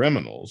apprehending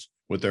criminals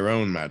with their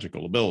own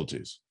magical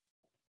abilities.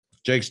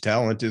 Jake's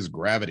talent is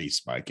gravity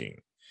spiking.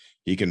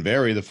 He can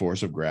vary the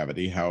force of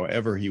gravity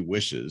however he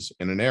wishes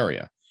in an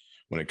area.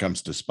 When it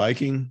comes to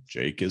spiking,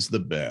 Jake is the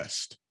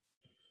best.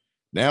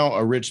 Now,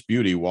 a rich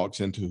beauty walks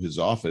into his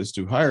office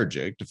to hire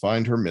Jake to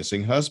find her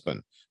missing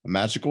husband, a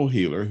magical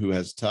healer who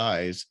has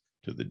ties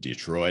to the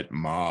Detroit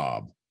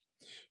mob.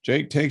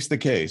 Jake takes the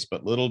case,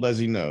 but little does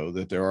he know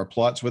that there are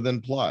plots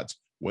within plots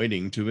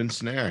waiting to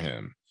ensnare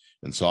him,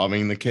 and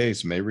solving the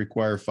case may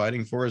require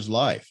fighting for his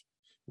life,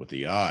 with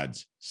the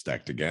odds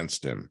stacked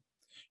against him.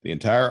 The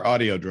entire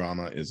audio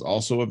drama is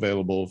also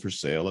available for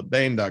sale at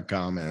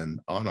Baen.com and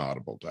on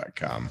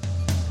Audible.com.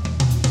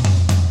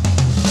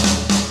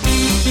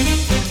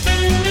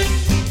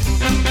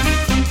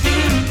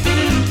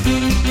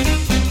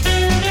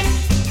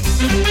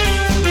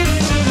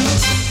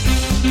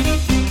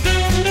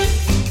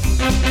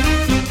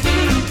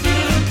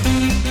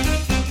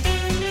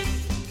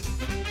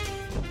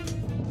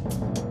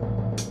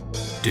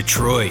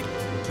 Detroit,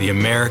 the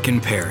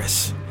American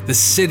Paris, the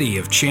city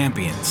of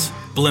champions,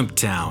 Blimp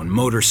Town,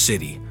 Motor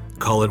City,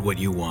 call it what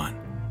you want.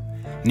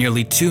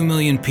 Nearly 2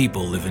 million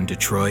people live in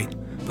Detroit,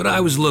 but I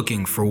was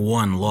looking for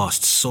one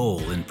lost soul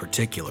in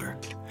particular.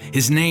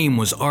 His name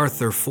was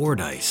Arthur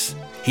Fordyce.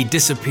 He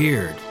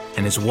disappeared,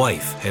 and his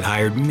wife had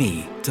hired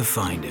me to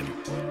find him.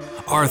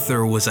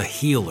 Arthur was a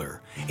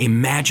healer, a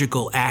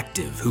magical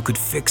active who could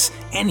fix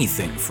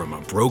anything from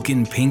a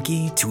broken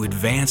pinky to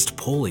advanced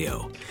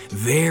polio.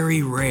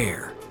 Very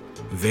rare,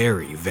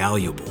 very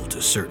valuable to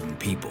certain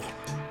people.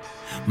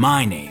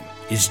 My name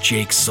is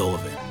Jake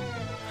Sullivan.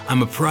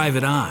 I'm a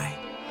private eye.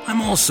 I'm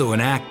also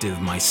an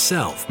active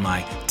myself.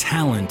 My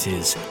talent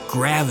is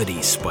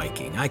gravity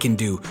spiking. I can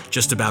do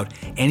just about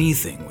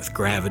anything with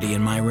gravity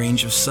in my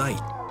range of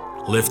sight.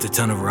 Lift a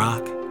ton of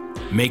rock,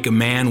 make a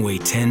man weigh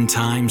 10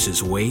 times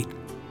his weight.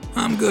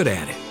 I'm good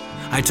at it.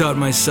 I taught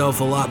myself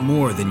a lot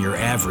more than your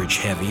average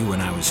heavy when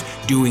I was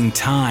doing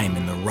time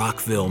in the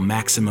Rockville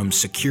Maximum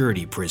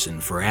Security Prison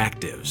for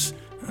actives.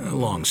 A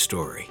long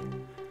story.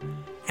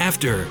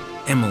 After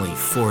Emily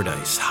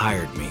Fordyce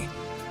hired me,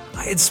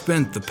 I had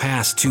spent the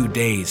past 2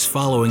 days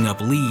following up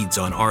leads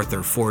on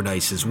Arthur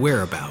Fordyce's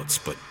whereabouts,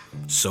 but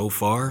so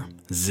far,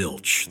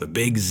 zilch, the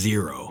big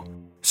zero.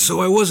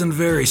 So I wasn't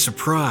very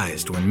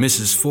surprised when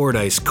Mrs.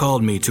 Fordyce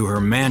called me to her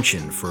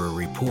mansion for a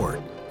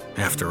report.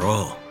 After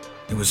all,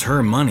 it was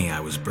her money I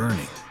was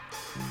burning.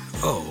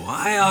 Oh,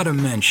 I ought to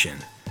mention,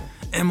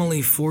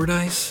 Emily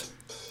Fordyce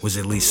was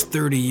at least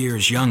 30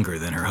 years younger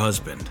than her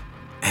husband,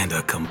 and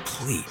a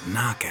complete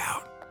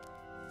knockout.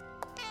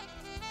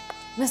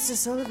 Mr.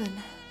 Sullivan,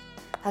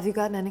 have you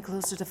gotten any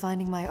closer to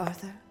finding my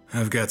Arthur?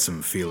 I've got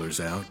some feelers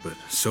out, but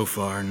so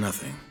far,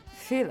 nothing.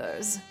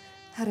 Feelers?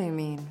 How do you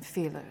mean,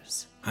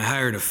 feelers? I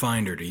hired a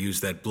finder to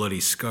use that bloody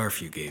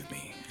scarf you gave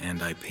me,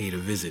 and I paid a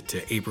visit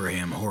to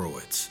Abraham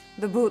Horowitz.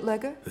 The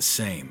bootlegger? The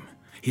same.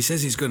 He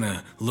says he's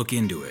gonna look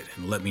into it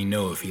and let me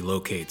know if he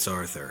locates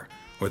Arthur,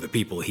 or the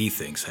people he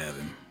thinks have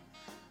him.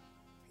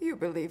 You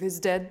believe he's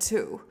dead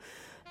too,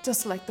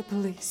 just like the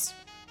police.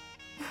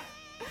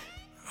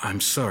 I'm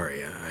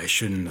sorry, I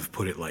shouldn't have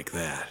put it like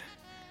that.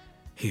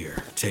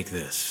 Here, take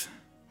this.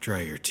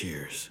 Dry your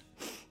tears.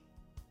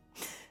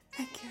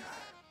 Thank you.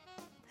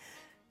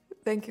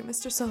 Thank you,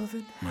 Mr.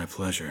 Sullivan. My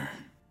pleasure.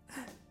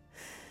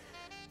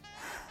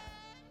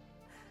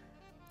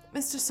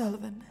 Mr.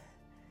 Sullivan,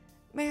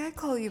 may I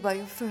call you by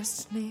your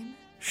first name?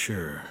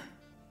 Sure.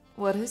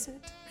 What is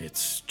it?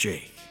 It's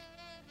Jake.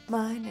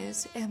 Mine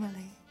is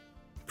Emily.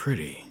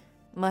 Pretty.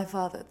 My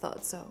father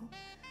thought so,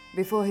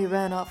 before he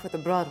ran off with a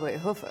Broadway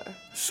hoofer.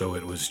 So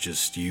it was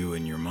just you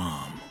and your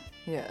mom?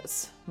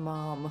 Yes,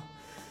 Mom.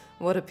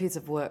 What a piece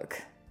of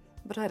work.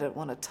 But I don't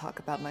want to talk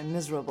about my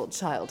miserable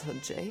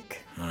childhood,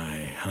 Jake.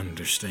 I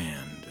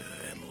understand,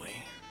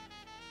 Emily.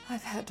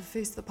 I've had to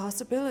face the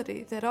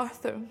possibility that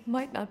Arthur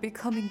might not be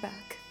coming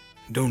back.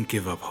 Don't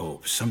give up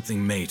hope.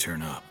 Something may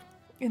turn up.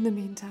 In the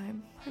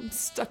meantime, I'm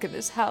stuck in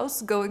this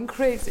house going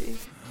crazy.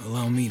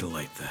 Allow me to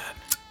light that.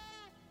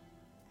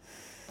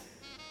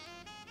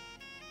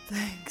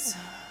 Thanks.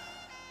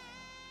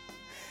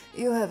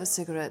 You have a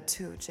cigarette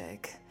too,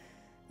 Jake.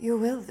 You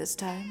will this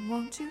time,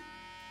 won't you?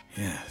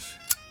 Yes.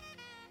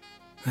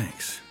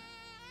 Thanks.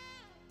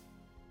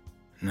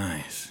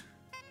 Nice.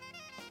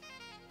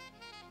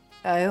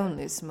 I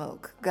only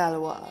smoke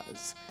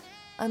Gauloise.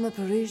 I'm a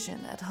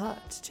Parisian at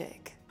heart,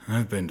 Jake.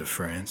 I've been to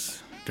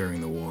France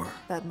during the war.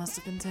 That must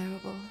have been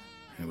terrible.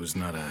 It was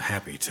not a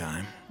happy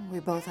time. We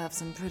both have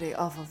some pretty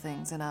awful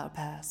things in our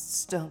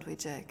pasts, don't we,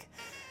 Jake?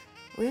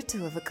 We're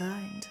two of a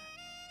kind.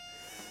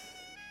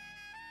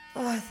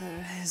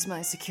 Arthur is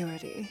my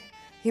security.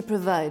 He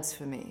provides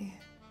for me.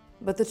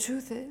 But the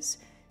truth is,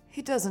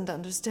 he doesn't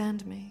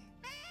understand me.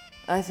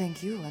 I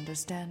think you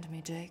understand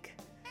me, Jake.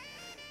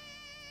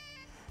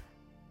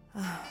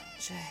 Oh,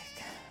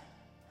 Jake.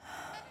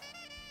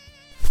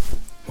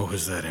 What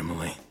was that,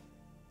 Emily?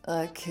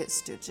 I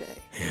kissed you,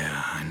 Jake.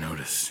 Yeah, I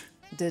noticed.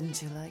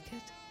 Didn't you like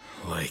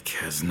it? Like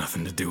has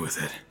nothing to do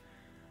with it.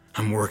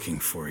 I'm working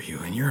for you,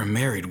 and you're a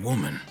married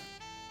woman.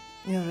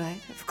 You're right,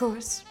 of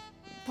course.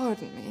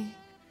 Pardon me.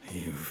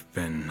 You've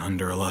been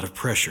under a lot of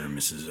pressure,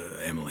 Mrs.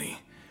 Emily.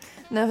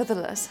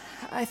 Nevertheless,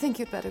 I think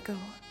you'd better go.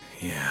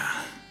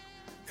 Yeah.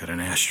 Got an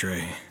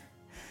ashtray?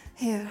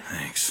 Here.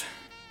 Thanks.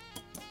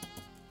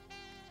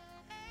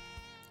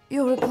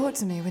 You'll report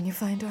to me when you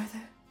find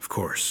Arthur. Of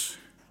course.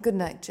 Good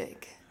night,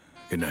 Jake.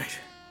 Good night.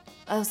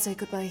 I'll say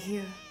goodbye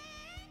here.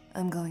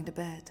 I'm going to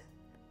bed.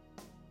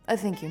 I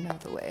think you know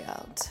the way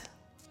out.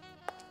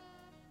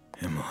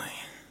 Emily.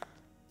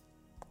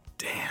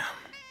 Damn.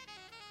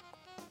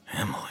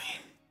 Emily.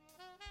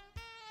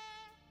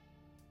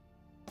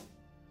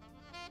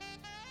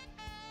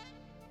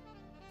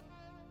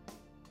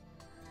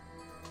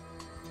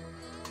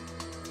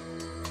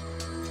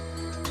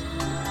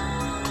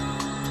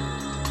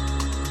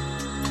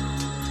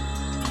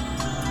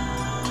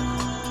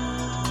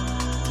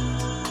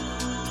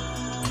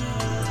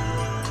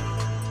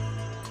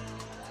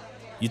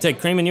 You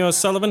take cream in yours,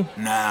 Sullivan?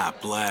 Nah,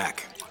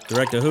 black.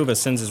 Director Hoover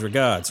sends his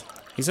regards.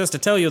 He says to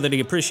tell you that he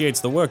appreciates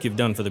the work you've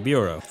done for the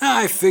Bureau.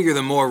 I figure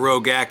the more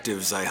rogue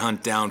actives I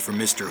hunt down for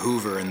Mr.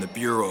 Hoover and the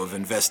Bureau of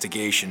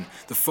Investigation,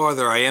 the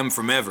farther I am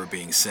from ever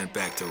being sent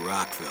back to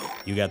Rockville.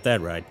 You got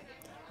that right.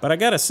 But I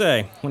gotta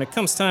say, when it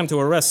comes time to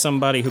arrest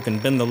somebody who can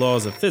bend the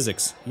laws of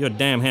physics, you're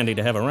damn handy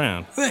to have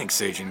around.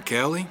 Thanks, Agent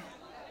Cowley.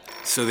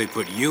 So they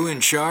put you in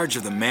charge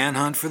of the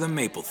manhunt for the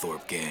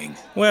Maplethorpe gang.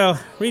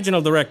 Well,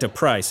 Regional Director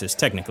Price is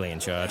technically in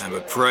charge.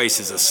 But Price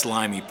is a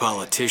slimy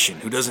politician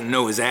who doesn't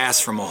know his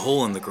ass from a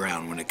hole in the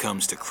ground when it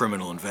comes to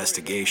criminal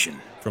investigation.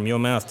 From your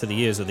mouth to the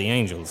ears of the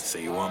angels. So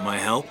you want my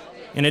help?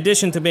 In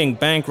addition to being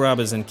bank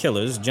robbers and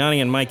killers,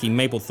 Johnny and Mikey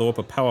Maplethorpe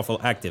are powerful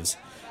actives.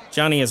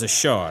 Johnny is a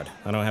shard.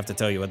 I don't have to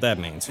tell you what that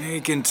means.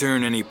 He can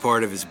turn any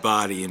part of his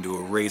body into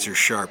a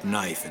razor-sharp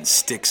knife and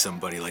stick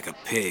somebody like a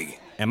pig.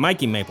 And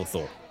Mikey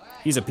Maplethorpe.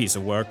 He's a piece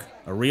of work,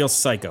 a real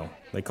psycho.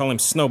 They call him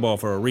Snowball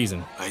for a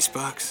reason.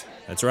 Icebox?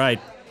 That's right.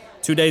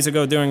 2 days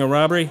ago during a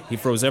robbery, he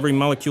froze every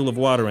molecule of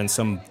water in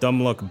some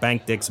dumb-luck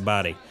bank dick's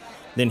body.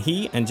 Then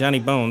he and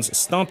Johnny Bones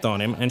stomped on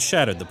him and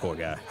shattered the poor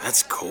guy.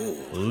 That's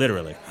cold.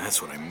 Literally.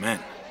 That's what I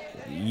meant.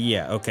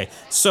 Yeah, okay.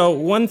 So,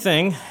 one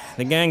thing,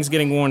 the gang's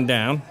getting worn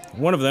down.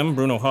 One of them,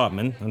 Bruno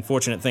Hartman,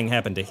 unfortunate thing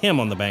happened to him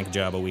on the bank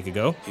job a week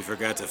ago. He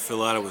forgot to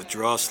fill out a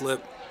withdrawal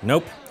slip?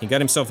 Nope, he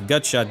got himself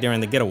gut shot during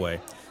the getaway.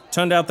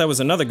 Turned out there was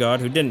another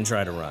guard who didn't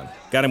try to run.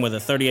 Got him with a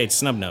 .38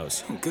 snub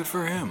nose. Good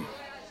for him.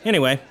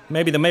 Anyway,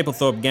 maybe the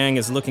Maplethorpe gang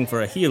is looking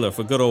for a healer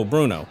for good old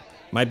Bruno.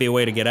 Might be a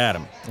way to get at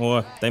him.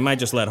 Or they might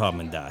just let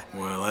Hartman die.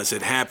 Well, as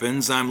it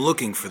happens, I'm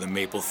looking for the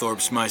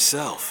Maplethorpes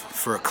myself,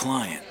 for a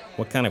client.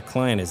 What kind of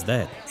client is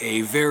that?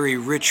 A very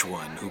rich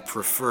one who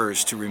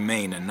prefers to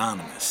remain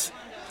anonymous.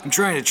 I'm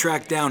trying to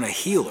track down a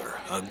healer,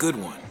 a good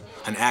one,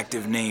 an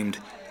active named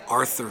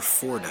Arthur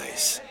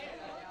Fordyce.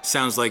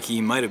 Sounds like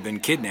he might have been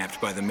kidnapped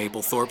by the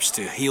Maplethorpes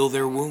to heal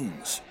their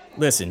wounds.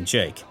 Listen,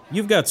 Jake,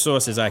 you've got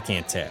sources I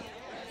can't tap.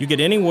 You get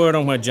any word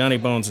on where Johnny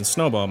Bones and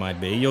Snowball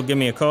might be, you'll give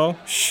me a call?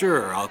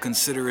 Sure, I'll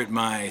consider it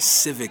my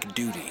civic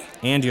duty.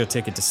 And your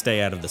ticket to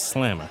stay out of the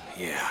slammer.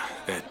 Yeah,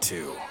 that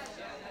too.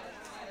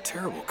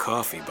 Terrible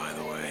coffee, by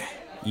the way.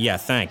 Yeah,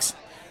 thanks.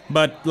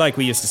 But like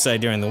we used to say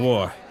during the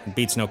war, it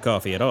beats no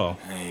coffee at all.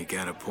 Hey, you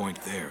got a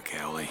point there,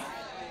 Cowley.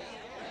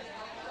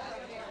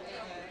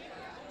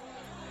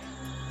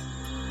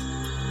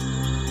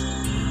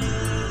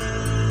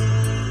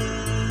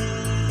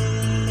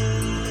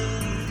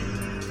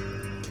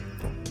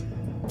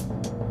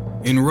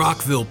 In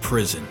Rockville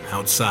Prison,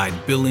 outside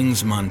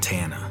Billings,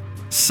 Montana,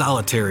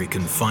 solitary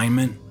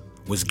confinement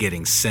was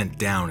getting sent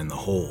down in the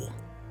hole.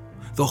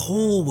 The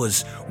hole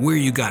was where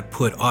you got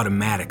put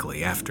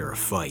automatically after a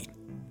fight.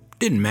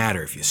 Didn't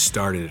matter if you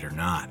started it or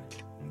not.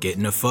 Get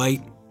in a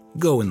fight,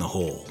 go in the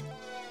hole.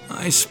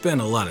 I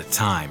spent a lot of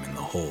time in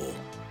the hole.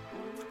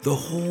 The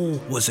hole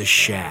was a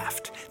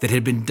shaft that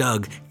had been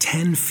dug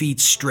 10 feet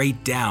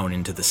straight down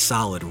into the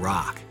solid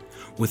rock,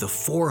 with a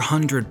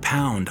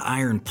 400-pound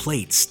iron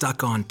plate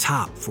stuck on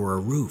top for a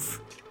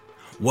roof.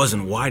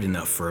 Wasn't wide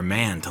enough for a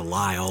man to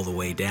lie all the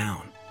way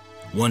down.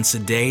 Once a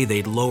day,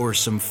 they'd lower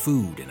some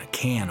food in a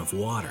can of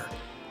water.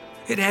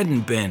 It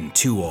hadn't been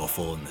too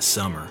awful in the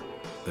summer,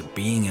 but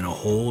being in a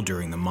hole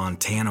during the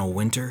Montana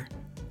winter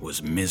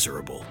was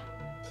miserable.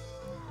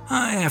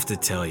 I have to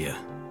tell you,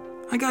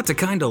 I got to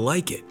kinda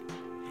like it.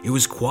 It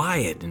was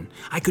quiet and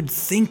I could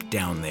think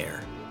down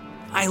there.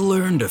 I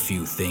learned a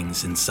few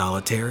things in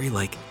solitary,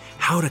 like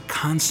how to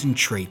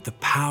concentrate the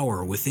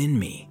power within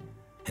me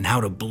and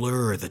how to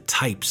blur the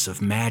types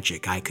of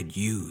magic I could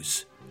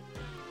use.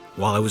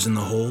 While I was in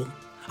the hole,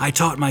 I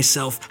taught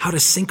myself how to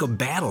sink a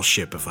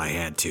battleship if I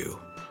had to,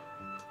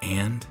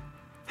 and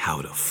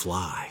how to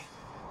fly.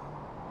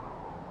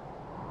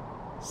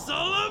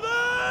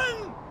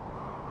 Sullivan!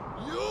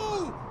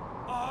 You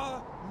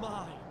are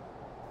mine.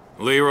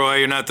 Leroy,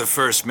 you're not the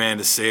first man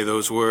to say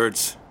those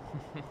words.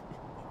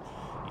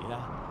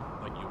 Yeah,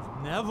 but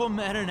you've never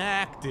met an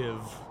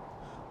active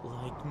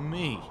like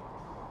me.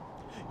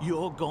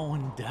 You're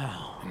going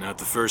down. You're not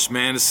the first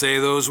man to say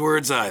those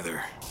words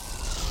either.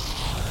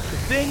 The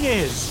thing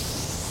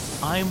is,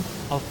 I'm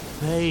a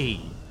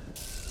fade.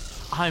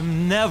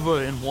 I'm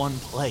never in one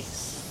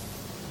place.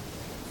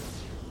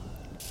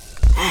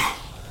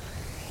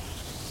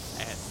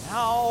 And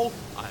now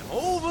I'm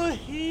over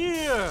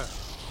here.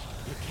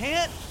 You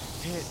can't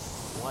hit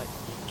what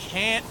you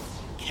can't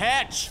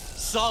catch,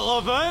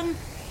 Sullivan.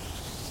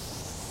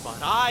 But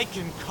I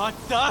can cut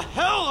the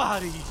hell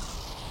out of you.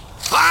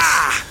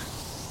 Ah!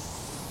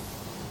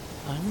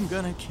 I'm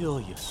gonna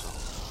kill you, Sullivan.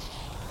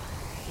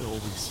 It'll be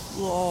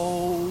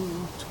slow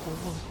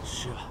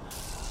torture.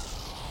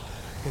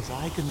 Because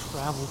I can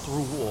travel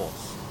through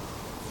walls.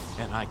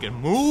 And I can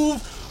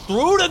move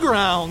through the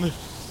ground.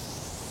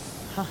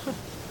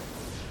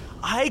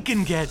 I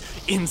can get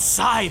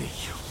inside of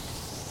you.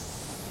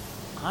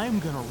 I'm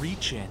gonna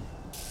reach in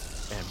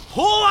and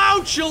pull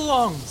out your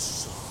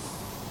lungs.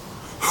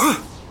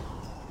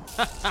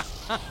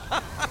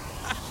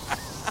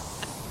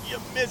 You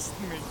missed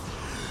me.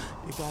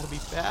 You gotta be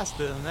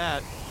faster than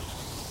that.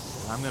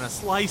 I'm gonna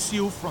slice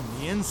you from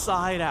the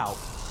inside out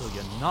till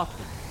you're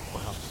nothing but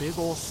but a big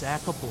old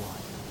sack of blood.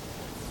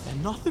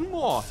 And nothing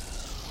more.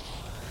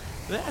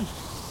 Then,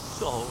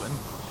 Sullivan,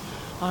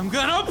 I'm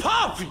gonna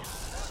pop you!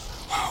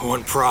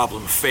 One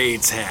problem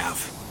fades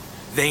have.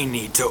 They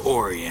need to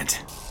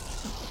orient.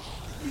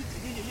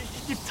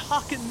 You're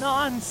talking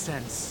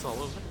nonsense,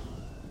 Sullivan.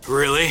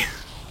 Really?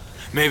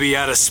 Maybe you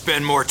ought to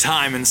spend more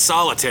time in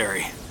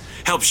solitary.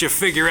 Helps you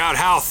figure out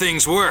how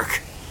things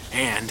work.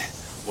 And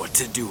what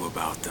to do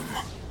about them.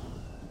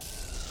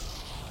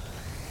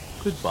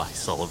 Goodbye,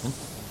 Sullivan.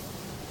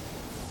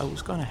 I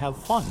was gonna have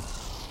fun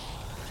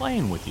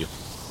playing with you.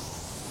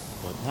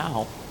 But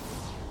now,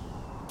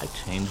 I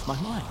changed my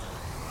mind.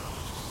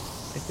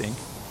 I think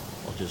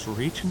I'll just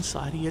reach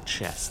inside of your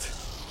chest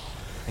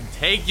and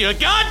take your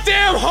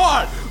goddamn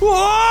heart!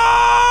 Whoa!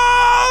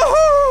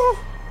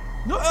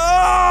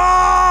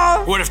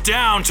 What if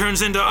down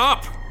turns into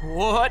up?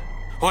 What?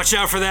 Watch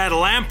out for that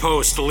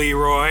lamppost,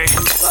 Leroy.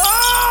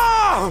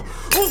 Ah!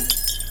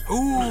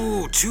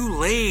 Ooh, too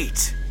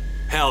late.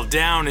 Hell,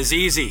 down is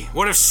easy.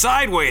 What if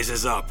sideways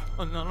is up?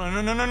 No. Come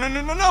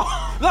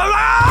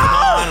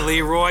on,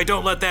 Leroy,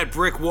 don't let that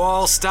brick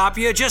wall stop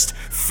you. Just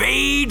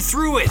fade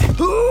through it.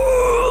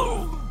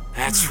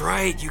 That's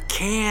right, you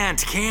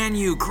can't, can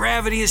you?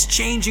 Gravity is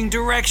changing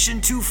direction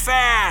too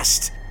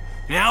fast.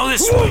 Now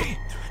this way.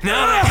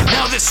 Now that.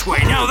 Now this way.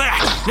 Now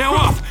that. Now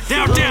up.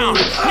 Now down.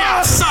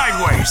 Now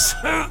sideways.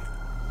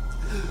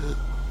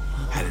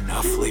 Had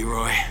enough,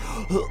 Leroy?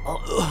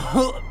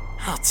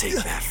 I'll take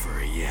that for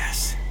a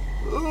yes.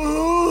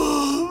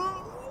 Well,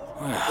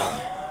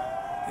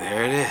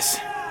 there it is.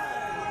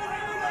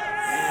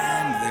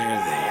 And there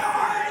they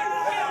are.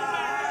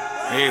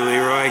 Hey,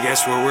 Leroy,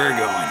 guess where we're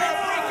going?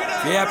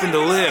 If you happen to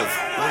live,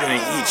 we're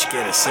gonna each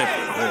get a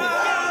separate hole.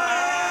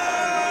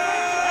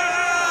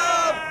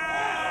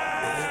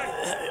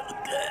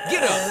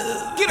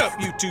 Get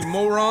up, you two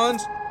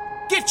morons.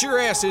 Get your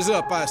asses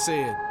up, I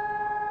said.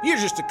 You're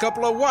just a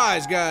couple of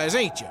wise guys,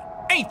 ain't you?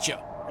 Ain't you?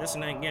 This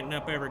one ain't getting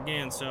up ever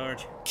again,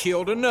 Sarge.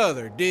 Killed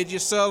another, did you,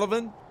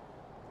 Sullivan?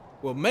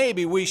 Well,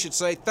 maybe we should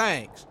say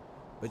thanks.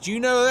 But you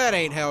know that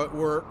ain't how it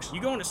works.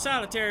 You going to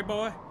solitary,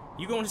 boy?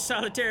 You going to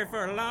solitary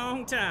for a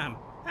long time.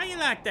 How you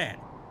like that?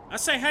 I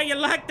say, how you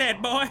like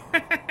that, boy?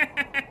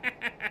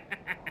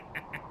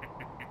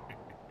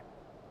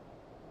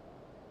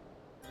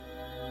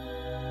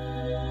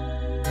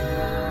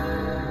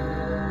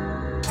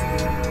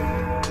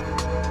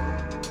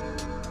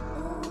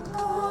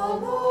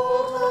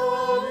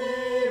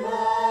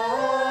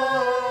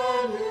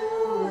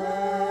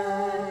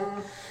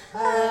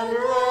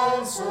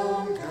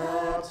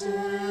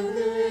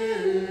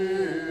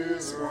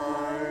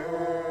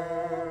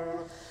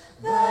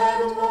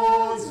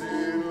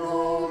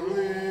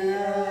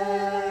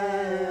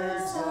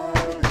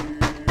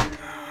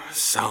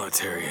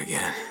 Solitary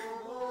again.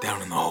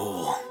 Down in the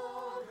hole.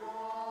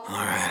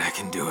 Alright, I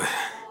can do it.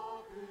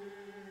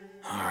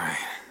 Alright.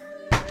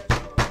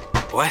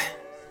 What?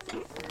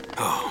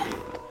 Oh.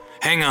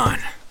 Hang on.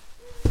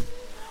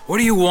 What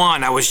do you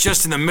want? I was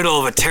just in the middle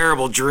of a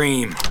terrible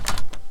dream.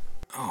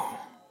 Oh.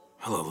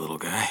 Hello, little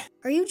guy.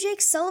 Are you Jake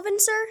Sullivan,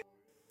 sir?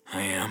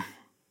 I am.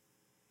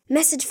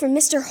 Message from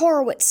Mr.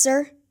 Horowitz,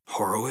 sir.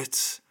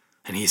 Horowitz?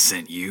 And he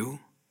sent you?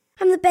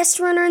 I'm the best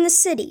runner in the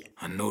city.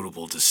 A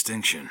notable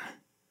distinction.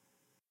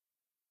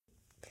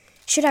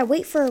 Should I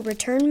wait for a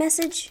return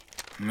message?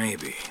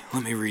 Maybe.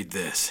 Let me read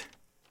this.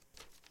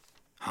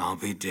 I'll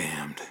be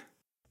damned.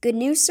 Good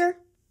news, sir?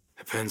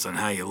 Depends on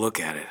how you look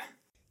at it.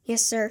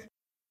 Yes, sir.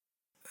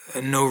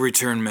 No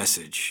return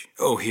message.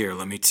 Oh, here,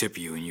 let me tip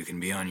you and you can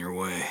be on your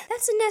way.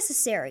 That's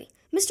unnecessary.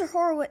 Mr.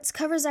 Horowitz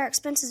covers our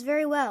expenses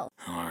very well.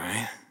 All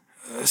right.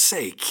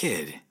 Say,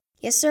 kid.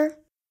 Yes, sir?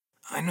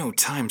 I know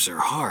times are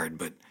hard,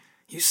 but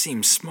you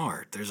seem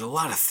smart. There's a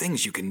lot of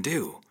things you can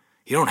do.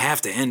 You don't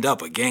have to end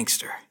up a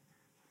gangster.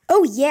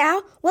 Oh,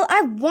 yeah? Well,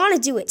 I want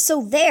to do it,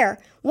 so there.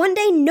 One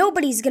day,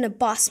 nobody's gonna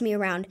boss me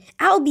around.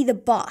 I'll be the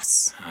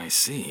boss. I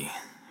see.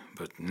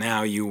 But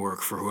now you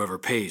work for whoever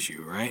pays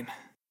you, right?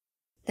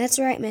 That's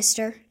right,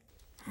 mister.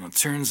 Well, it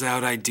turns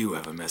out I do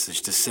have a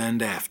message to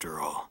send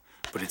after all.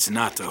 But it's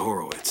not to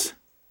Horowitz.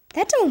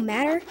 That don't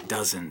matter.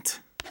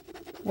 Doesn't.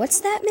 What's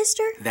that,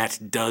 mister?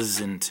 That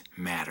doesn't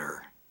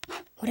matter.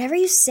 Whatever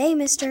you say,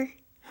 mister.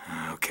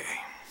 Okay.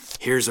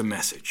 Here's a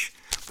message.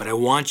 But I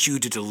want you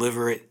to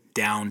deliver it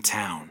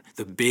downtown.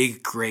 The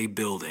big gray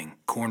building,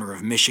 corner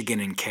of Michigan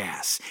and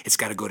Cass. It's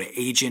got to go to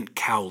Agent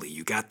Cowley.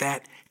 You got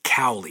that?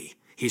 Cowley.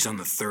 He's on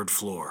the 3rd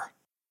floor.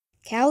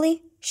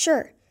 Cowley?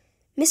 Sure.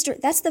 Mister,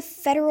 that's the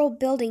federal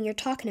building you're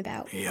talking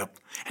about. Yep.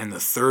 And the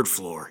 3rd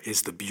floor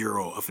is the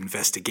Bureau of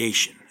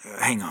Investigation.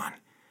 Hang on.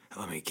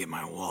 Let me get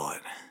my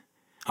wallet.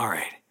 All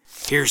right.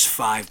 Here's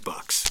 $5.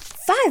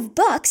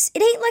 $5?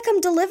 It ain't like I'm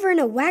delivering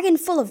a wagon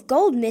full of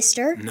gold,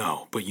 mister.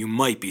 No, but you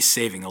might be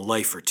saving a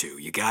life or two.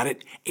 You got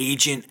it?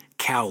 Agent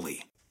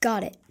Cowley.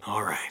 Got it.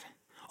 All right.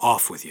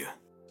 Off with you.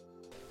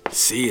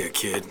 See ya,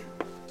 kid.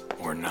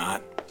 Or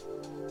not.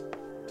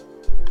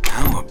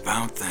 How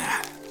about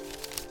that?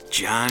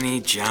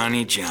 Johnny.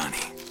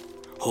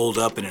 Holed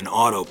up in an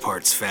auto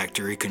parts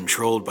factory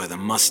controlled by the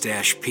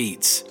Mustache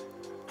Pete's.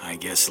 I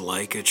guess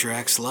like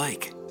attracts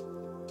like.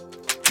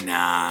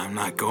 Nah, I'm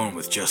not going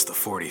with just the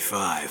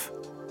 45.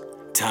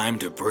 Time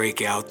to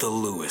break out the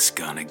Lewis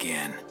gun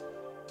again.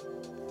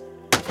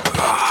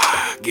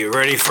 Get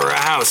ready for a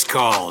house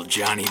call,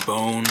 Johnny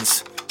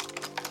Bones.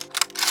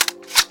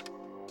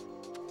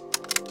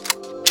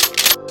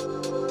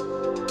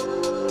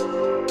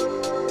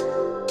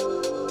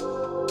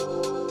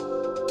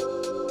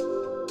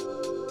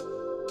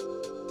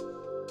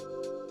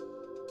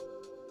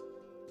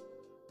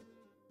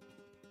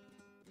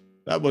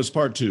 That was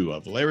part 2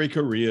 of Larry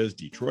Correia's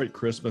Detroit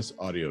Christmas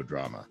audio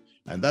drama.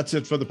 And that's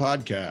it for the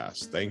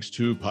podcast. Thanks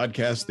to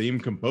podcast theme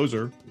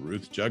composer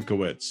Ruth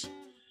Judkowitz.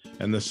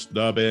 And the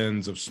stub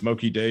ends of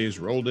Smoky Days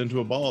rolled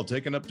into a ball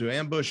taken up to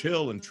Ambush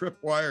Hill and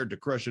tripwired to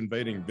crush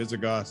invading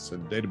Visigoths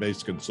and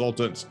database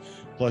consultants.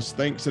 Plus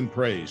thanks and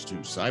praise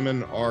to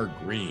Simon R.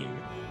 Green,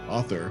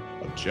 author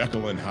of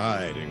Jekyll and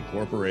Hyde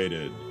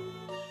Incorporated.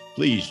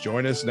 Please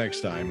join us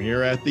next time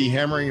here at the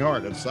hammering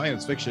heart of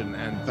science fiction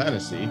and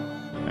fantasy,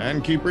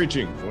 and keep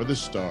reaching for the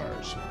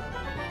stars.